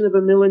fraction of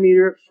a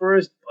millimeter at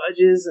first,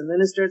 budges, and then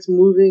it starts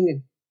moving,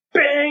 and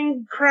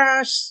bang,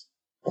 crash,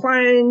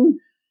 clang,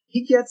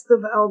 he gets the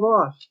valve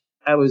off.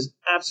 I was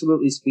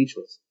absolutely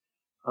speechless.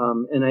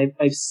 And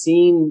I've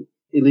seen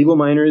illegal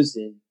miners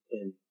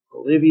in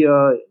Bolivia,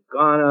 in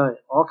Ghana, and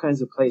all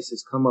kinds of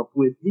places come up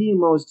with the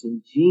most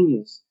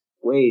ingenious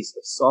ways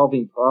of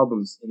solving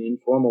problems in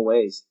informal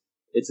ways.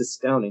 It's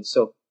astounding.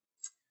 So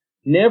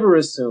never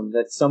assume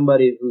that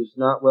somebody who's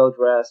not well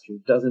dressed or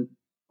doesn't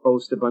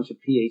boast a bunch of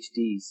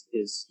PhDs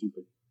is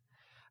stupid.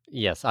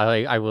 Yes,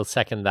 I will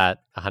second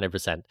that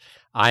 100%.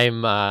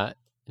 I'm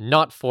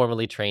not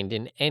formally trained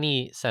in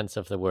any sense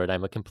of the word.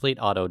 I'm a complete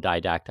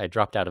autodidact. I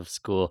dropped out of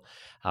school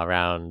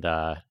around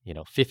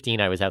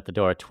 15. I was out the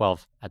door at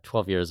 12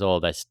 years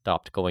old. I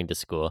stopped going to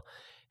school,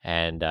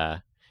 and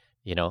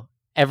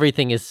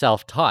everything is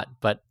self-taught.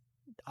 But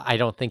I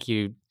don't think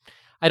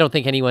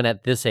anyone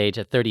at this age,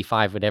 at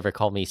 35, would ever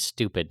call me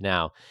stupid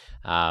now.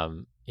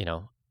 The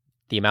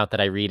amount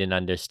that I read and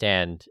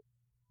understand,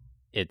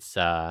 it's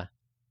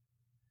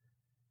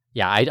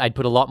I'd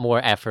put a lot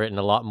more effort and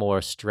a lot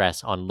more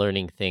stress on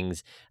learning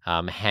things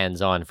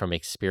hands-on from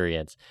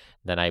experience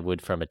than I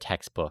would from a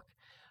textbook.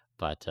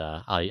 But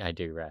I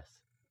digress.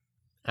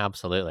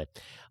 Absolutely.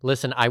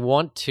 Listen, I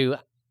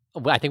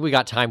think we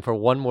got time for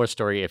one more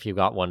story if you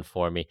got one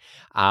for me.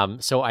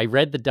 So I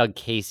read the Doug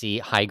Casey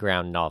High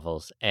Ground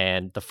novels,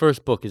 and the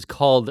first book is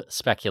called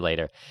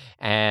Speculator.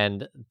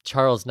 And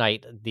Charles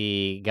Knight,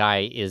 the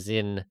guy, is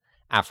in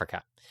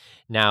Africa.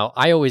 Now,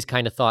 I always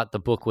kind of thought the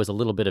book was a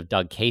little bit of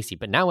Doug Casey,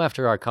 but now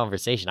after our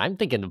conversation, I'm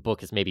thinking the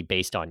book is maybe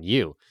based on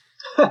you.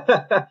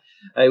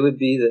 I would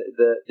be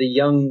the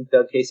young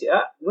Doug Casey.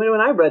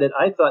 When I read it,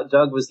 I thought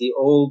Doug was the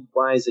old,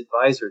 wise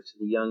advisor to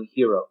the young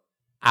hero.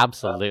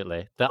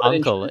 Absolutely. The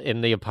uncle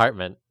in the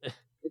apartment.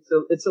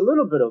 It's a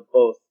little bit of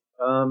both.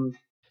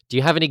 Do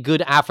you have any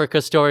good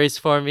Africa stories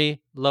for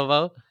me,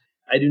 Lobo?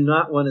 I do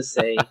not want to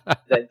say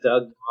that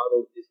Doug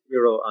modeled his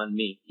hero on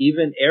me.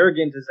 Even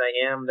arrogant as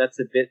I am, that's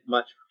a bit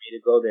much for me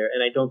to go there,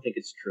 and I don't think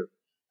it's true.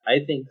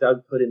 I think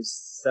Doug put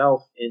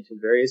himself into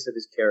various of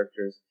his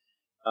characters.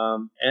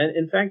 And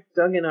in fact,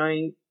 Doug and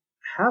I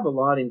have a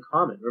lot in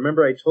common.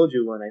 Remember, I told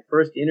you when I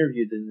first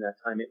interviewed him that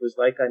time, it was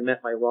like I met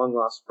my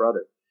long-lost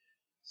brother.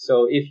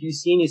 So if you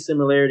see any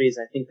similarities,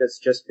 I think that's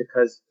just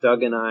because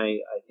Doug and I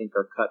think,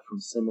 are cut from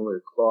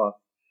similar cloth.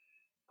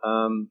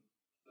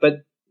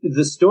 But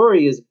the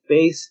story is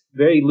based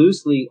very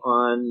loosely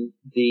on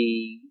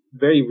the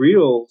very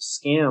real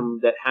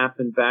scam that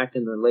happened back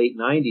in the late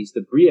 90s,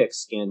 the Bre-X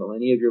scandal.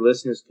 Any of your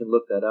listeners can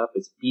look that up.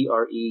 It's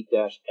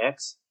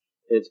BRE-X.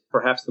 It's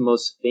perhaps the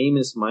most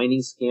famous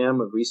mining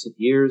scam of recent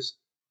years.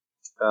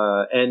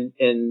 And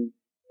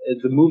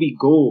the movie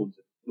Gold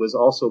was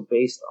also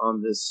based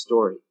on this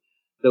story.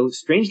 Though,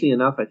 strangely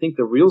enough, I think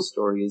the real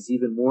story is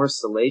even more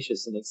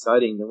salacious and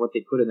exciting than what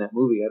they put in that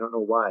movie. I don't know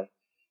why.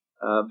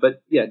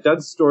 But yeah,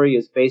 Doug's story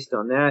is based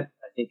on that.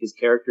 I think his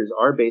characters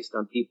are based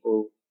on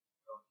people,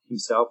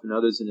 himself and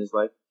others in his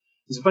life.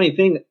 It's a funny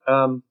thing.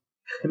 I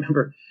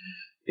remember,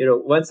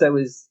 once I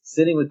was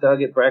sitting with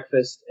Doug at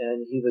breakfast,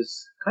 and he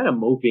was kind of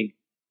moping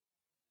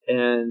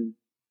and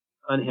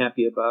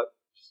unhappy about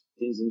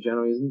things in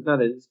general. He was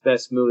not in his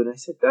best mood. And I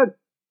said, Doug,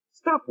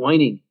 stop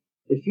whining.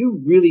 If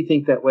you really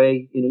think that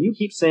way, you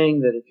keep saying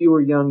that if you were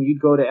young,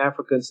 you'd go to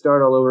Africa and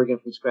start all over again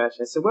from scratch.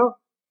 And I said, well,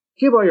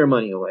 give all your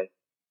money away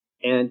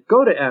and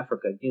go to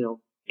Africa,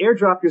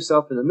 airdrop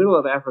yourself in the middle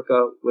of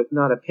Africa with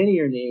not a penny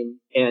your name,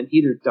 and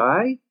either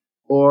die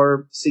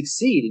or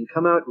succeed and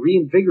come out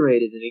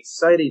reinvigorated and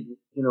excited,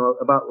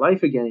 about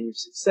life again and your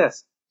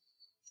success.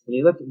 And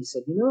he looked at me and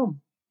said,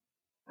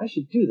 I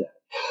should do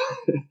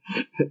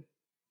that.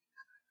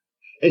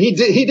 And he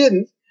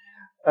didn't.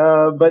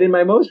 But in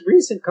my most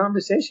recent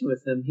conversation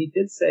with him, he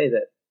did say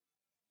that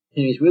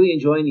he's really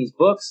enjoying these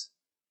books.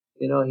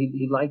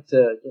 He'd like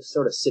to just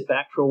sort of sit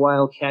back for a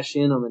while, cash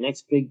in on the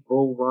next big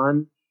bull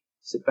run,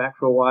 sit back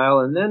for a while,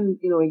 and then,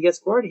 he gets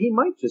bored. He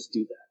might just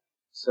do that.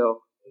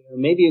 So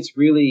maybe it's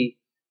really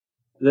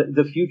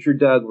the future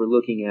Doug we're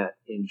looking at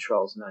in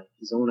Charles Knight,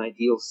 his own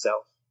ideal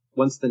self,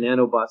 once the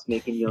nanobots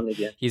make him young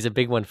again. He's a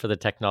big one for the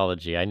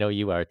technology. I know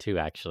you are too,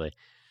 actually.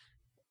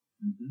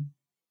 Mm-hmm.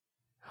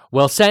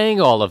 Well, saying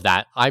all of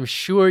that, I'm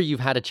sure you've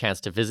had a chance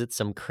to visit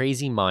some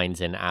crazy mines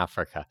in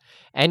Africa.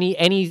 Any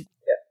Yeah.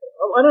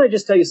 why don't I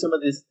just tell you some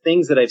of these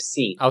things that I've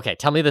seen? Okay,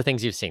 tell me the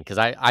things you've seen, because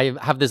I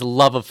have this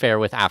love affair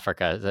with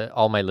Africa.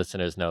 All my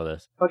listeners know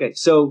this. Okay,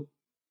 so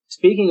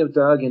speaking of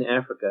Doug in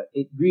Africa,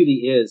 it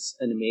really is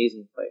an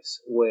amazing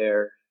place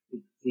where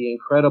the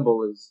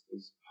incredible is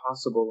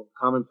possible,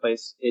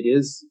 commonplace. It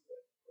is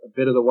a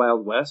bit of the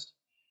Wild West.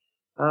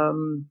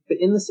 But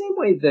in the same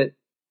way that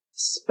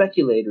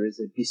speculator is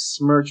a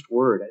besmirched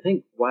word, I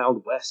think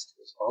Wild West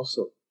is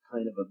also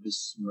kind of a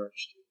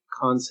besmirched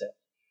concept.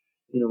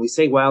 We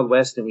say Wild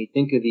West and we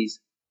think of these,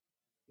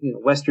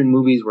 Western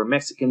movies where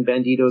Mexican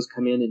banditos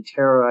come in and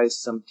terrorize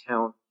some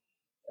town.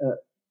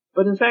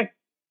 But in fact,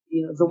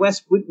 the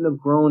West wouldn't have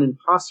grown and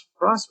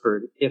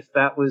prospered if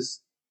that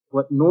was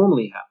what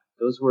normally happened.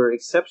 Those were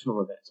exceptional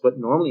events. What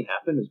normally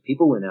happened is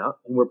people went out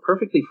and were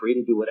perfectly free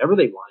to do whatever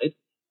they wanted,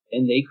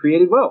 and they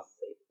created wealth.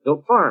 They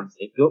built farms,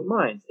 they built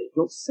mines, they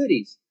built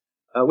cities,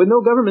 with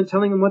no government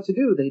telling them what to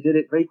do. They did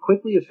it very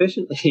quickly,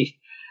 efficiently,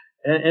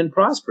 and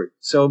prospered.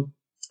 So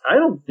I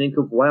don't think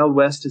of Wild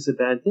West as a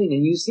bad thing,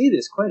 and you see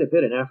this quite a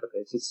bit in Africa.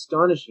 It's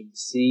astonishing to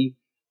see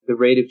the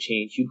rate of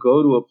change. You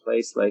go to a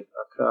place like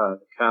Accra,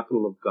 the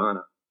capital of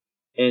Ghana,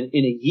 and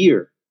in a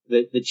year,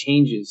 the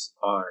changes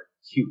are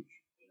huge.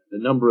 The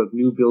number of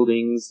new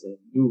buildings and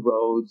new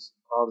roads,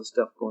 all the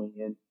stuff going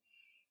in.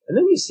 And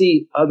then you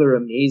see other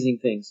amazing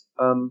things.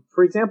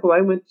 For example,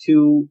 I went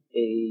to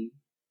a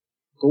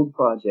gold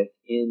project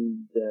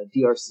in the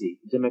DRC,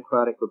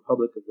 Democratic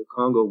Republic of the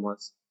Congo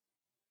once,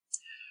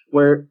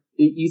 where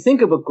you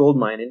think of a gold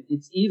mine, and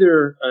it's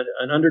either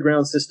an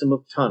underground system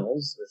of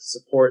tunnels with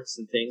supports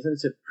and things, and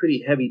it's a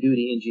pretty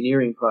heavy-duty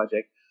engineering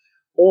project,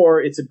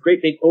 or it's a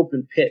great big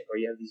open pit where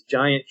you have these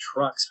giant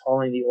trucks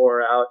hauling the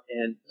ore out,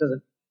 and it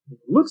doesn't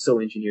look so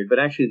engineered, but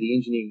actually the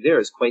engineering there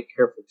is quite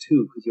careful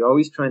too, because you're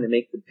always trying to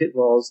make the pit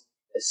walls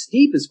as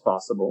steep as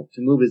possible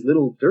to move as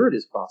little dirt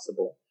as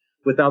possible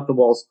without the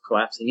walls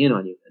collapsing in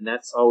on you, and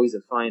that's always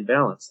a fine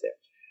balance there.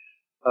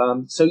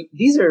 So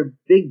these are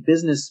big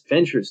business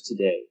ventures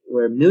today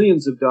where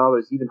millions of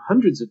dollars, even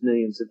hundreds of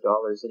millions of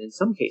dollars, and in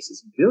some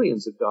cases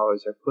billions of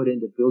dollars are put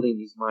into building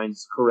these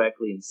mines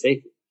correctly and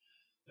safely.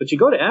 But you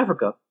go to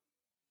Africa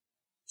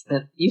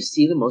and you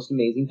see the most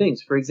amazing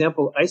things. For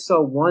example, I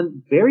saw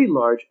one very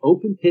large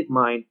open pit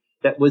mine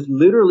that was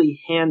literally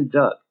hand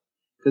dug.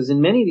 Because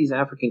in many of these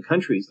African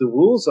countries, the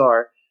rules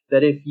are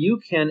that if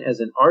you can, as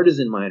an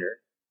artisan miner,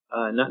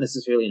 not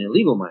necessarily an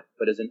illegal miner,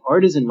 but as an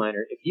artisan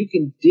miner, if you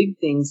can dig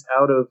things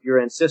out of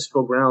your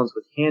ancestral grounds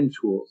with hand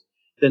tools,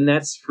 then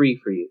that's free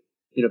for you.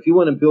 If you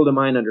want to build a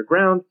mine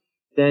underground,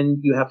 then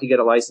you have to get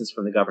a license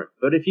from the government.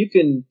 But if you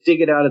can dig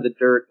it out of the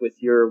dirt with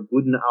your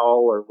wooden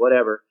awl or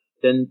whatever,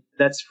 then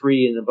that's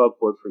free and above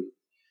board for you.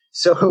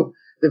 So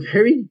the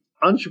very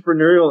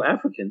entrepreneurial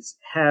Africans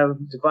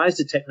have devised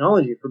a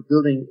technology for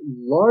building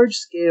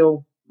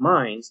large-scale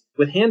mines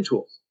with hand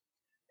tools.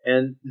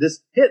 And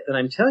this pit that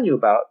I'm telling you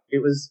about,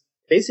 it was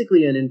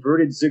basically an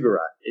inverted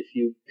ziggurat. If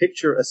you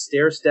picture a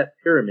stair-step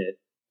pyramid,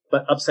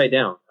 but upside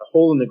down, a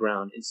hole in the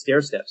ground in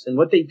stair steps. And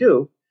what they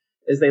do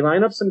is they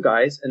line up some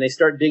guys and they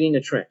start digging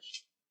a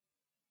trench.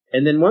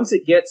 And then once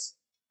it gets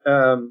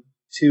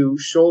to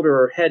shoulder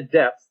or head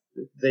depth,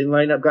 they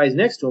line up guys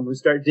next to them who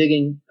start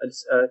digging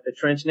a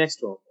trench next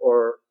to them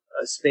or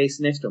a space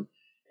next to them.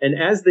 And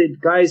as the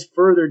guys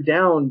further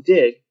down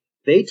dig,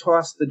 they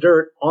toss the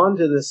dirt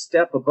onto the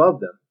step above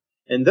them.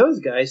 And those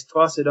guys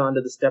toss it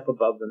onto the step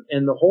above them.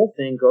 And the whole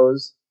thing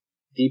goes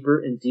deeper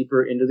and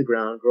deeper into the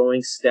ground,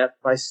 growing step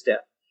by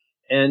step.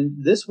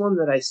 And this one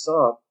that I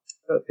saw,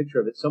 I've got a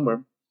picture of it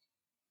somewhere,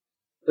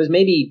 was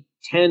maybe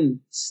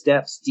 10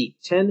 steps deep,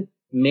 10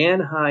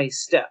 man-high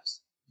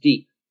steps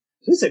deep.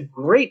 So this is a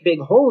great big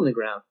hole in the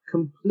ground,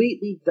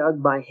 completely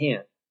dug by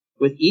hand,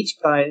 with each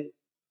guy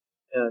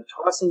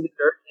tossing the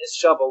dirt in his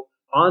shovel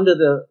onto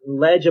the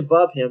ledge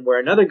above him, where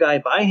another guy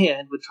by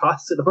hand would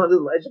toss it onto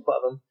the ledge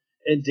above him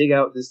and dig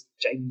out this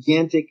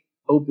gigantic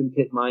open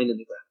pit mine in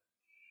the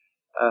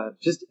ground.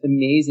 Just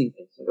amazing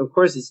things. Of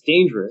course, it's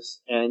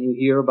dangerous, and you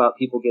hear about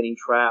people getting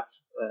trapped.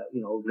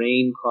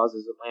 Rain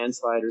causes a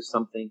landslide or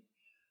something.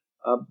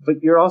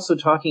 But you're also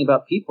talking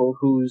about people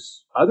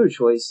whose other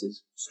choice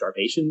is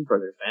starvation for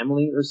their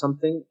family or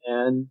something,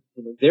 and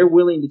they're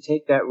willing to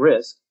take that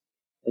risk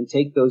and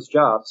take those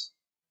jobs.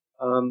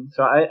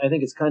 So I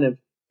think it's kind of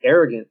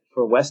arrogant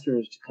for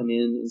Westerners to come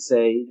in and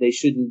say they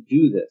shouldn't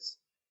do this.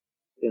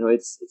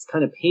 It's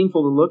kind of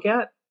painful to look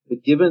at,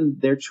 but given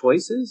their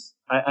choices,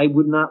 I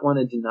would not want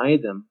to deny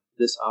them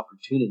this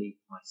opportunity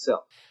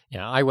myself.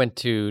 Yeah, I went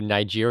to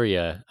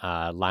Nigeria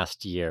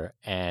last year,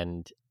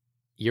 and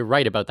you're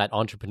right about that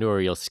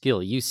entrepreneurial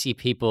skill. You see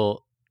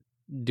people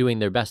doing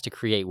their best to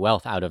create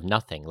wealth out of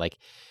nothing. Like,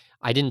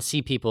 I didn't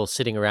see people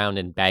sitting around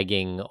and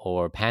begging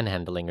or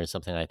panhandling or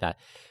something like that.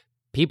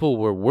 People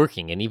were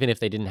working, and even if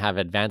they didn't have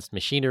advanced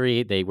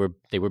machinery, they were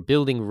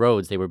building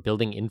roads, they were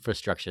building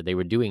infrastructure, they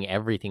were doing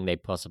everything they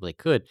possibly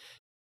could.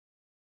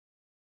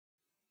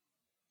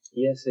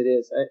 Yes, it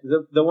is.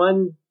 The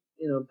one,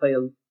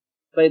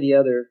 play the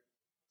other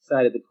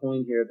side of the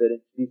coin here, but to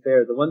be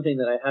fair, the one thing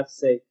that I have to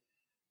say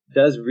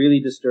does really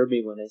disturb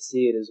me when I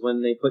see it is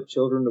when they put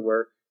children to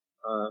work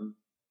Um,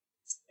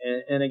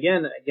 and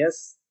again, I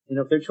guess,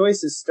 if their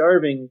choice is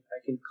starving,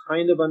 I can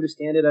kind of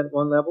understand it at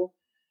one level,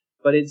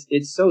 but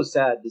it's so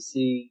sad to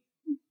see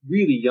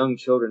really young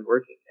children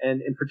working,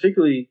 and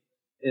particularly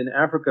in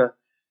Africa,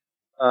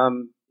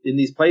 in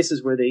these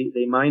places where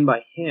they mine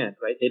by hand,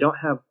 right? They don't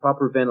have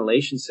proper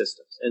ventilation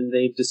systems, and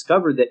they've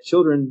discovered that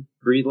children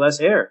breathe less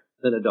air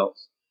than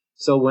adults.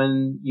 So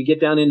when you get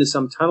down into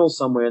some tunnel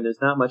somewhere and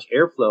there's not much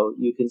airflow,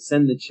 you can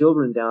send the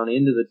children down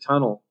into the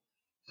tunnel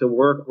to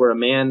work where a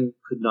man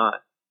could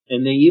not.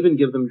 And they even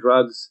give them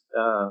drugs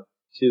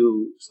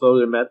to slow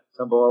their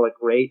metabolic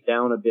rate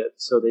down a bit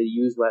so they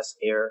use less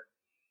air.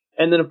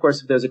 And then, of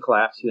course, if there's a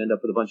collapse, you end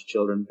up with a bunch of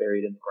children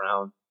buried in the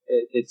ground.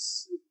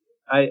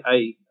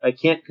 I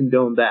can't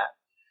condone that.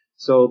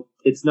 So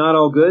it's not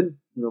all good.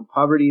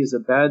 Poverty is a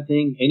bad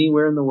thing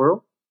anywhere in the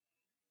world.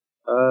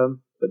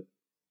 But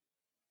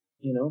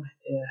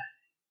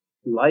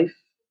life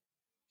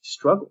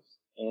struggles,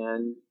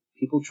 and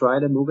people try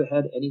to move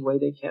ahead any way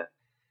they can.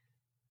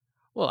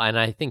 Well, and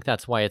I think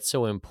that's why it's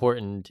so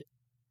important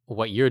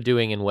what you're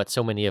doing and what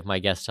so many of my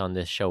guests on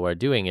this show are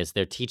doing is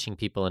they're teaching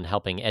people and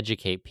helping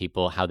educate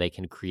people how they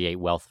can create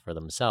wealth for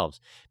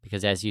themselves.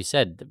 Because as you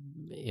said,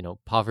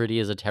 poverty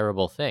is a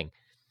terrible thing.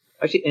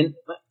 Actually, and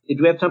do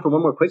we have time for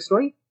one more quick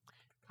story?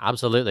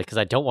 Absolutely, because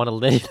I don't want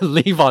to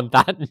leave on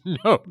that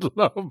note,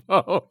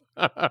 Lobo.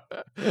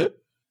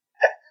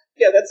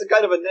 Yeah, that's a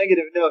kind of a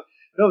negative note.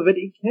 No, but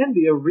it can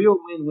be a real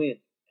win-win.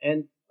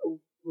 And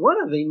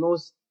one of the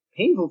most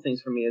painful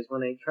things for me is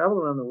when I travel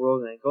around the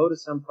world and I go to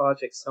some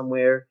project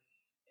somewhere,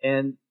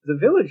 and the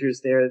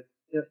villagers there,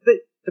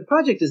 the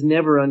project is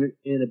never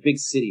in a big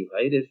city,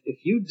 right? If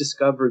you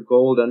discover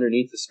gold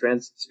underneath the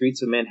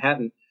streets of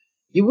Manhattan,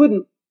 you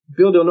wouldn't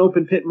build an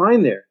open pit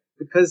mine there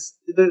because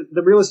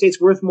the real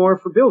estate's worth more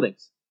for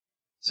buildings.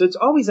 So it's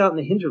always out in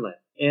the hinterland.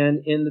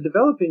 And in the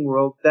developing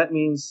world, that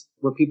means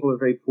where people are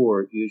very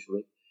poor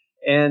usually.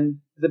 And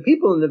the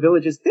people in the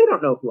villages, they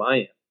don't know who I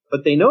am,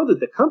 but they know that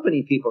the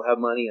company people have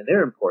money and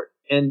they're important.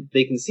 And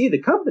they can see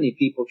the company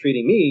people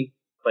treating me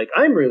like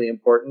I'm really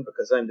important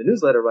because I'm the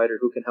newsletter writer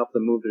who can help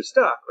them move their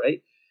stock,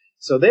 right?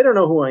 So they don't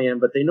know who I am,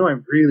 but they know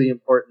I'm really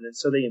important. And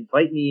so they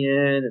invite me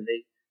in and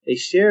they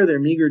share their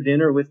meager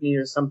dinner with me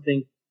or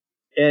something.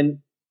 And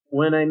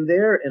when I'm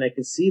there and I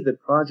can see the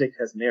project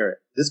has merit,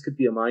 this could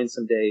be a mine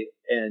someday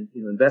and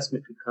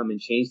investment could come and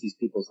change these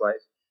people's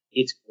lives.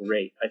 It's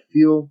great. I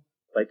feel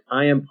like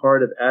I am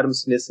part of Adam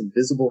Smith's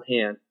invisible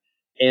hand,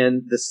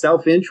 and the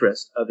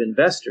self-interest of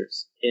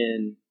investors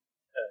in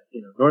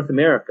North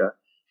America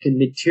can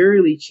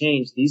materially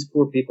change these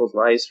poor people's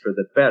lives for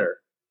the better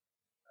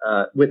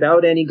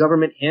without any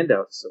government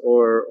handouts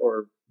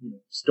or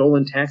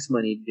stolen tax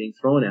money being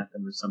thrown at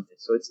them or something.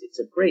 So it's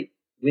a great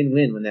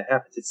win-win when that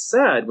happens. It's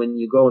sad when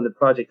you go and the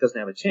project doesn't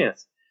have a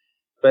chance.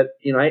 But,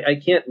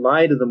 I can't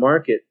lie to the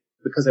market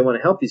because I want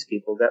to help these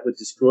people. That would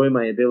destroy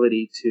my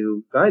ability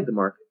to guide the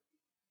market.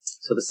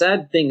 So the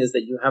sad thing is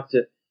that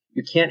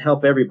you can't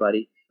help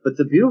everybody. But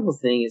the beautiful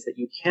thing is that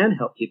you can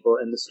help people.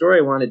 And the story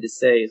I wanted to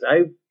say is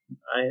I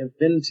have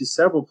been to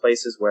several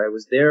places where I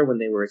was there when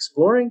they were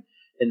exploring,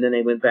 and then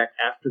I went back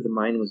after the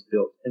mine was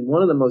built. And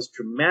one of the most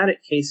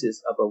dramatic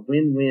cases of a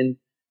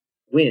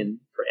win-win-win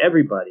for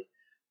everybody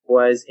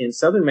was in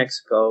southern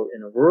Mexico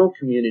in a rural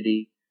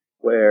community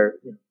where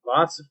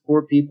lots of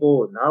poor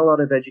people with not a lot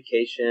of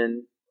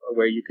education,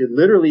 where you could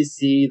literally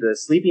see the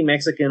sleepy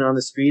Mexican on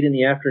the street in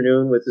the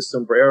afternoon with a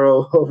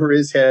sombrero over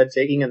his head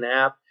taking a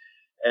nap,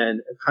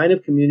 and a kind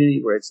of community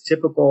where it's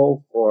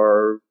typical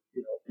for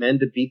men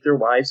to beat their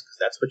wives because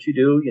that's what you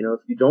do.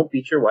 If you don't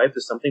beat your wife,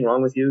 there's something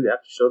wrong with you. You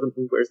have to show them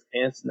who wears the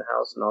pants in the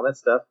house and all that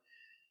stuff.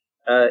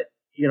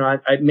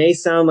 I may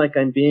sound like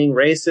I'm being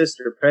racist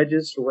or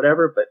prejudiced or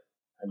whatever, but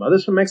my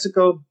mother's from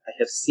Mexico. I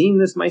have seen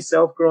this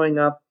myself growing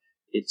up.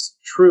 It's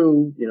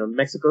true.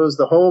 Mexico is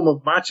the home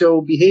of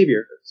macho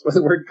behavior. That's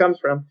where the word comes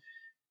from,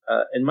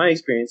 in my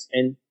experience.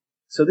 And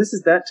so this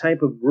is that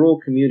type of rural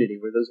community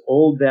where those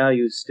old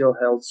values still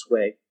held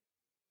sway.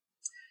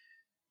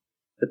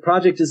 The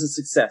project is a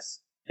success.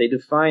 They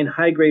define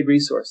high-grade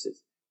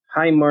resources,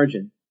 high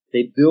margin.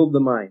 They build the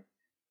mine.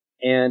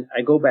 And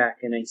I go back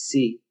and I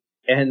see.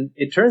 And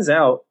it turns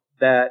out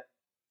that,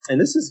 and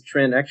this is a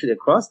trend actually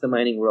across the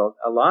mining world,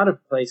 a lot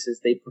of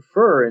places, they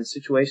prefer in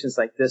situations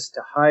like this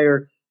to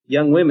hire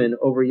young women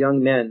over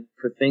young men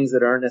for things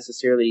that aren't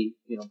necessarily,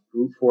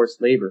 brute force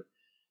labor.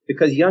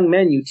 Because young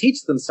men, you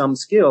teach them some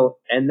skill,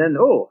 and then,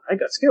 I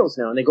got skills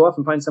now, and they go off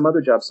and find some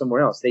other job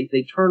somewhere else.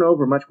 They turn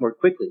over much more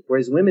quickly,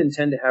 whereas women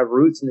tend to have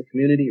roots in the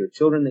community or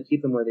children that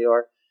keep them where they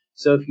are.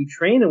 So if you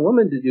train a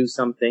woman to do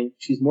something,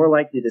 she's more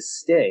likely to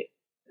stay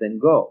than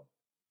go.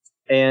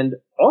 And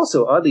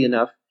also, oddly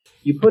enough,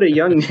 you put a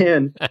young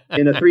man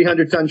in a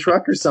 300-ton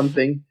truck or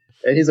something,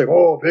 and he's like,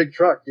 big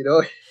truck,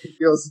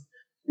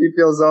 he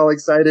feels all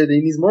excited,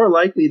 and he's more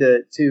likely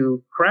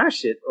to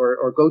crash it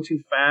or go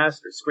too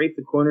fast or scrape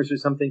the corners or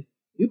something.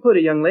 You put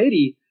a young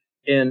lady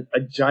in a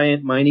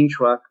giant mining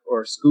truck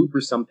or scoop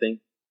or something,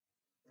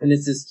 and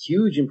it's this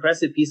huge,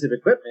 impressive piece of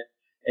equipment,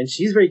 and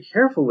she's very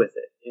careful with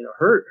it.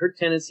 Her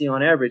tendency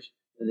on average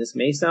and this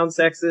may sound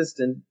sexist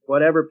and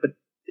whatever, but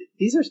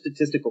these are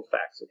statistical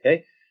facts,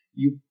 okay?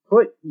 You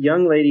put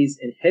young ladies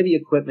in heavy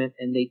equipment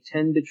and they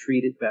tend to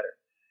treat it better.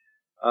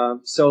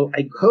 So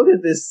I go to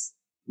this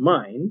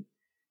mine,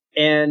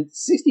 and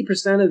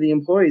 60% of the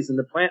employees in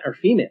the plant are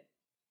female,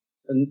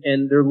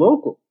 and they're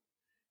local.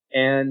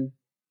 And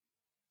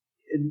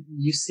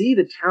you see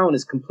the town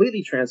is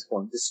completely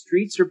transformed. The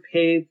streets are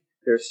paved.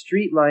 There are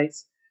street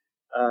lights.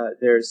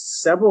 There's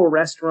several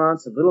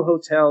restaurants and little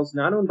hotels,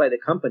 not owned by the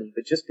company,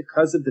 but just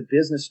because of the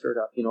business stirred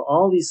up.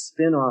 All these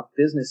spin-off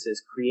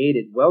businesses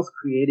wealth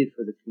created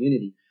for the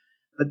community.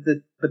 But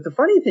the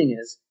funny thing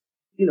is,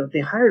 they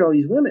hired all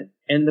these women,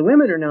 and the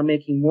women are now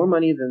making more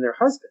money than their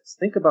husbands.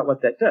 Think about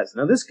what that does.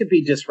 Now, this could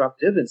be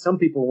disruptive, and some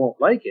people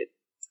won't like it,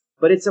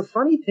 but it's a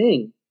funny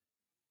thing.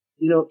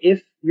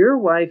 If your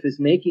wife is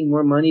making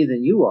more money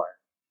than you are,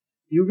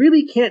 you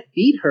really can't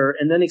beat her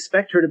and then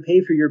expect her to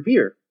pay for your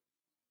beer.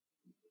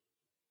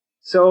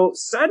 So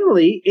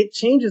suddenly it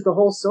changes the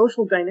whole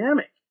social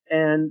dynamic,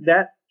 and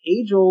that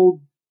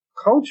age-old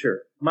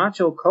culture,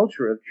 macho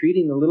culture of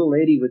treating the little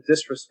lady with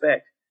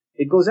disrespect,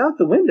 it goes out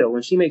the window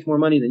when she makes more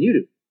money than you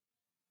do.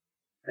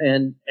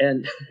 And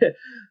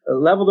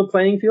level the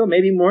playing field,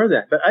 maybe more of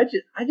that. But I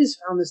just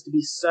found this to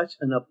be such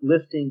an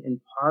uplifting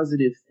and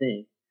positive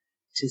thing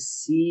to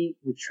see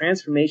the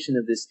transformation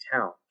of this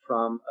town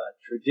from a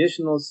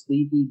traditional,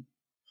 sleepy,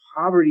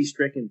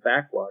 poverty-stricken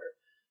backwater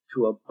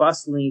to a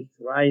bustling,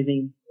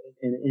 thriving,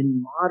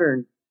 in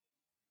modern,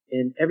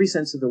 in every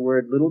sense of the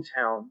word, little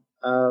town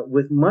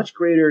with much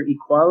greater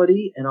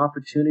equality and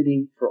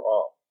opportunity for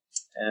all.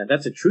 And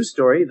that's a true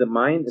story. The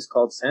mine is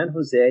called San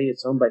Jose.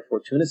 It's owned by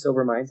Fortuna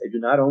Silver Mines. I do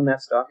not own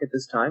that stock at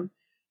this time,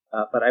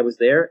 but I was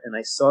there and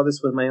I saw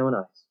this with my own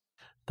eyes.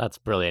 That's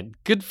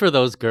brilliant. Good for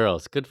those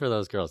girls. Good for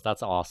those girls.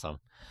 That's awesome.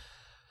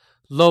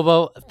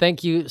 Lobo,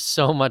 thank you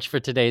so much for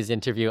today's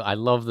interview. I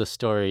love the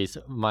stories.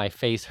 My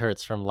face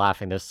hurts from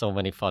laughing. There's so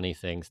many funny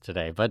things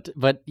today, but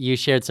you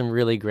shared some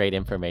really great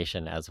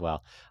information as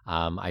well.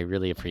 I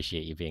really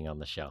appreciate you being on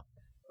the show.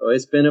 Oh,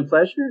 it's been a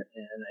pleasure,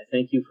 and I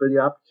thank you for the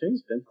opportunity.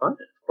 It's been fun. And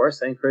of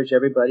course, I encourage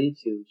everybody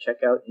to check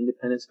out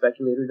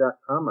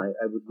independentspeculator.com.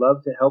 I would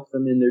love to help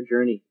them in their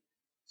journey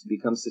to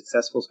become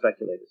successful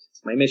speculators.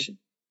 It's my mission.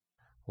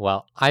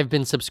 Well, I've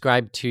been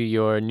subscribed to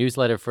your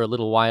newsletter for a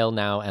little while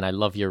now, and I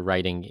love your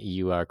writing.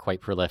 You are quite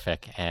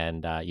prolific,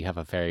 and you have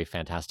a very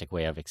fantastic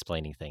way of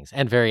explaining things,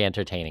 and very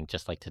entertaining,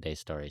 just like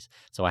today's stories.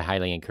 So I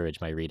highly encourage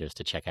my readers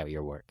to check out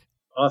your work.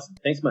 Awesome.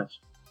 Thanks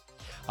much.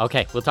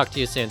 Okay, we'll talk to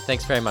you soon.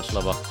 Thanks very much,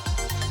 Lobo.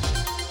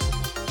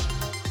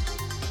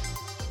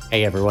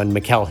 Hey everyone,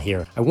 Mikkel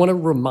here. I want to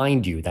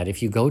remind you that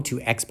if you go to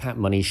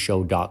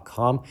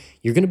expatmoneyshow.com,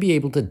 you're going to be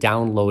able to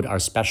download our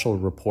special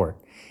report.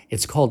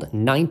 It's called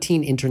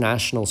 19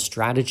 International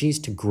Strategies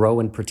to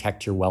Grow and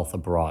Protect Your Wealth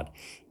Abroad.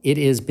 It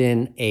has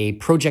been a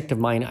project of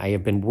mine I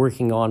have been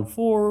working on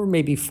for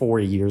maybe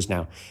 4 years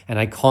now, and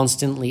I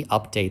constantly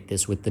update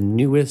this with the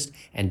newest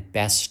and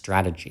best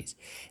strategies.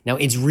 Now,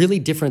 it's really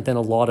different than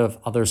a lot of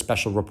other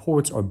special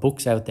reports or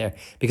books out there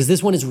because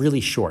this one is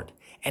really short,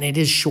 and it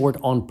is short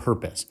on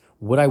purpose.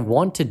 What I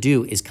want to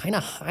do is kind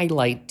of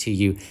highlight to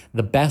you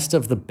the best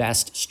of the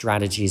best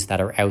strategies that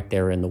are out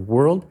there in the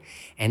world,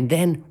 and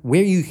then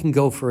where you can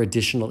go for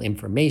additional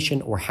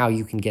information or how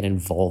you can get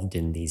involved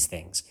in these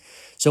things.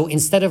 So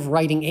instead of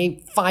writing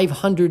a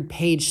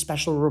 500-page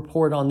special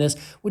report on this,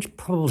 which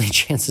probably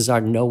chances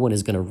are no one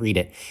is going to read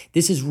it,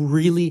 this is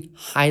really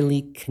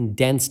highly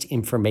condensed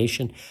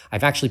information.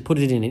 I've actually put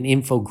it in an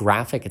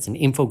infographic. It's an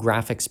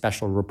infographic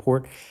special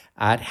report.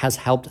 It has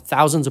helped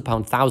thousands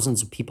upon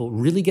thousands of people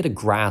really get a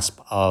grasp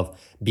of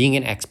being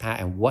an expat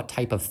and what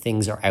type of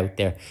things are out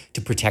there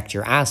to protect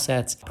your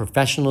assets,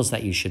 professionals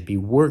that you should be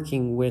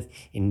working with,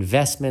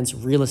 investments,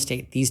 real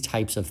estate, these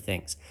types of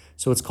things.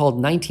 So it's called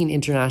 19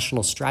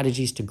 International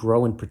Strategies to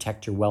Grow and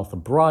Protect Your Wealth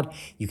Abroad.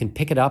 You can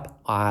pick it up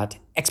at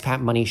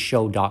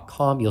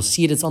expatmoneyshow.com. You'll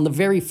see it. It's on the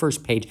very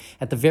first page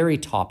at the very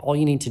top. All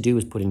you need to do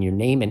is put in your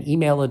name and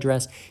email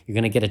address. You're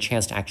going to get a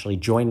chance to actually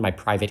join my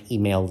private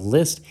email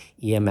list,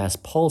 EMS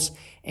Pulse.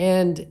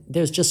 And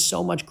there's just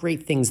so much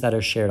great things that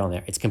are shared on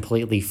there. It's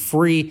completely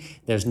free.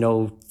 There's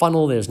no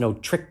funnel. There's no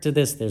trick to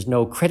this. There's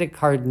no credit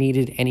card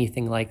needed,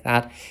 anything like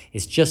that.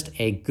 It's just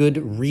a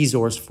good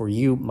resource for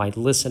you, my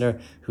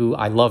listener, who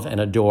I love and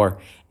adore,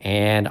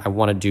 and I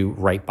want to do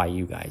right by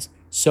you guys.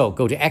 So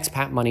go to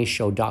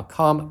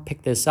expatmoneyshow.com,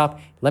 pick this up.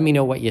 Let me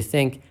know what you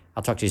think.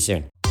 I'll talk to you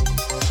soon.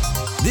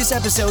 This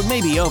episode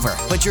may be over,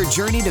 but your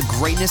journey to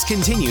greatness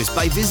continues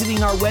by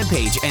visiting our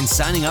webpage and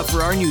signing up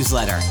for our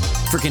newsletter.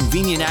 For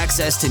convenient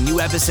access to new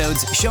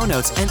episodes, show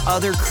notes, and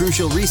other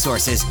crucial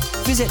resources,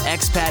 visit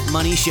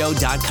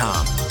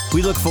expatmoneyshow.com.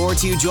 We look forward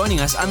to you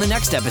joining us on the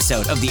next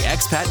episode of the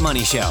Expat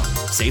Money Show.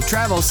 Safe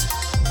travels.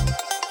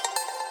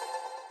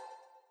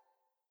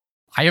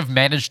 I have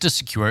managed to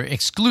secure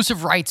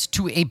exclusive rights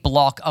to a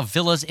block of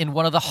villas in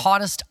one of the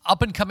hottest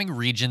up-and-coming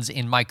regions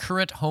in my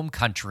current home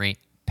country,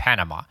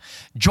 Panama.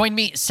 Join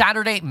me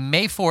Saturday,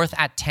 May 4th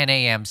at 10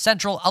 a.m.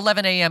 Central,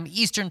 11 a.m.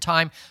 Eastern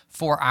Time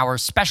for our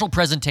special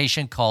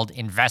presentation called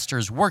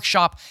Investors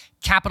Workshop,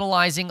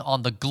 capitalizing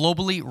on the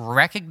globally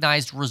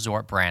recognized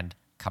resort brand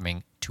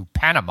coming to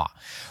Panama.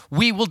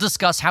 We will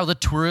discuss how the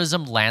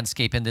tourism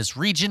landscape in this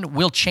region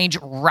will change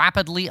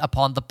rapidly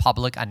upon the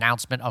public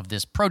announcement of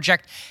this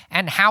project,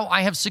 and how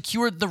I have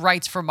secured the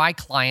rights for my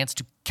clients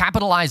to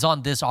capitalize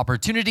on this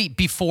opportunity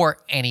before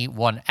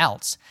anyone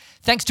else.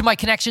 Thanks to my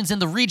connections in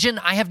the region,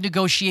 I have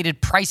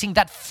negotiated pricing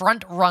that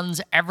front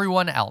runs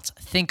everyone else.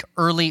 Think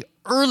early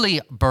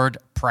bird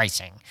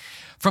pricing.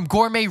 From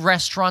gourmet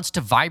restaurants to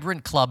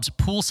vibrant clubs,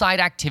 poolside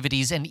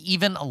activities, and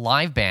even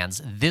live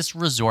bands, this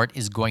resort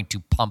is going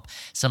to pump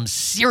some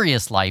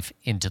serious life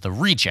into the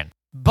region.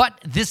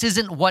 But this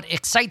isn't what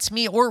excites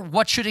me or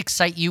what should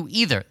excite you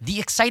either.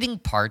 The exciting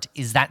part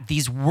is that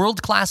these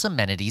world-class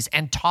amenities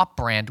and top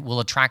brand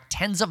will attract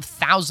tens of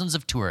thousands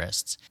of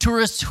tourists.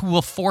 Tourists who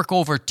will fork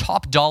over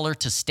top dollar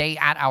to stay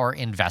at our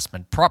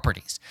investment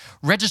properties.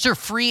 Register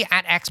free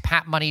at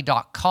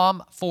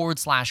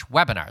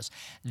expatmoney.com/webinars.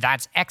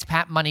 That's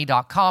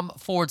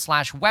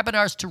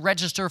expatmoney.com/webinars to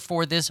register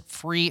for this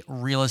free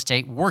real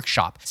estate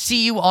workshop.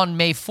 See you on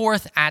May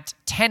 4th at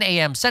 10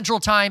 a.m.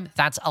 Central Time.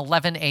 That's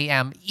 11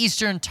 a.m.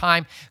 Eastern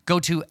Time. Go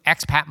to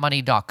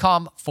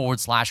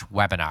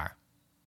expatmoney.com/webinar.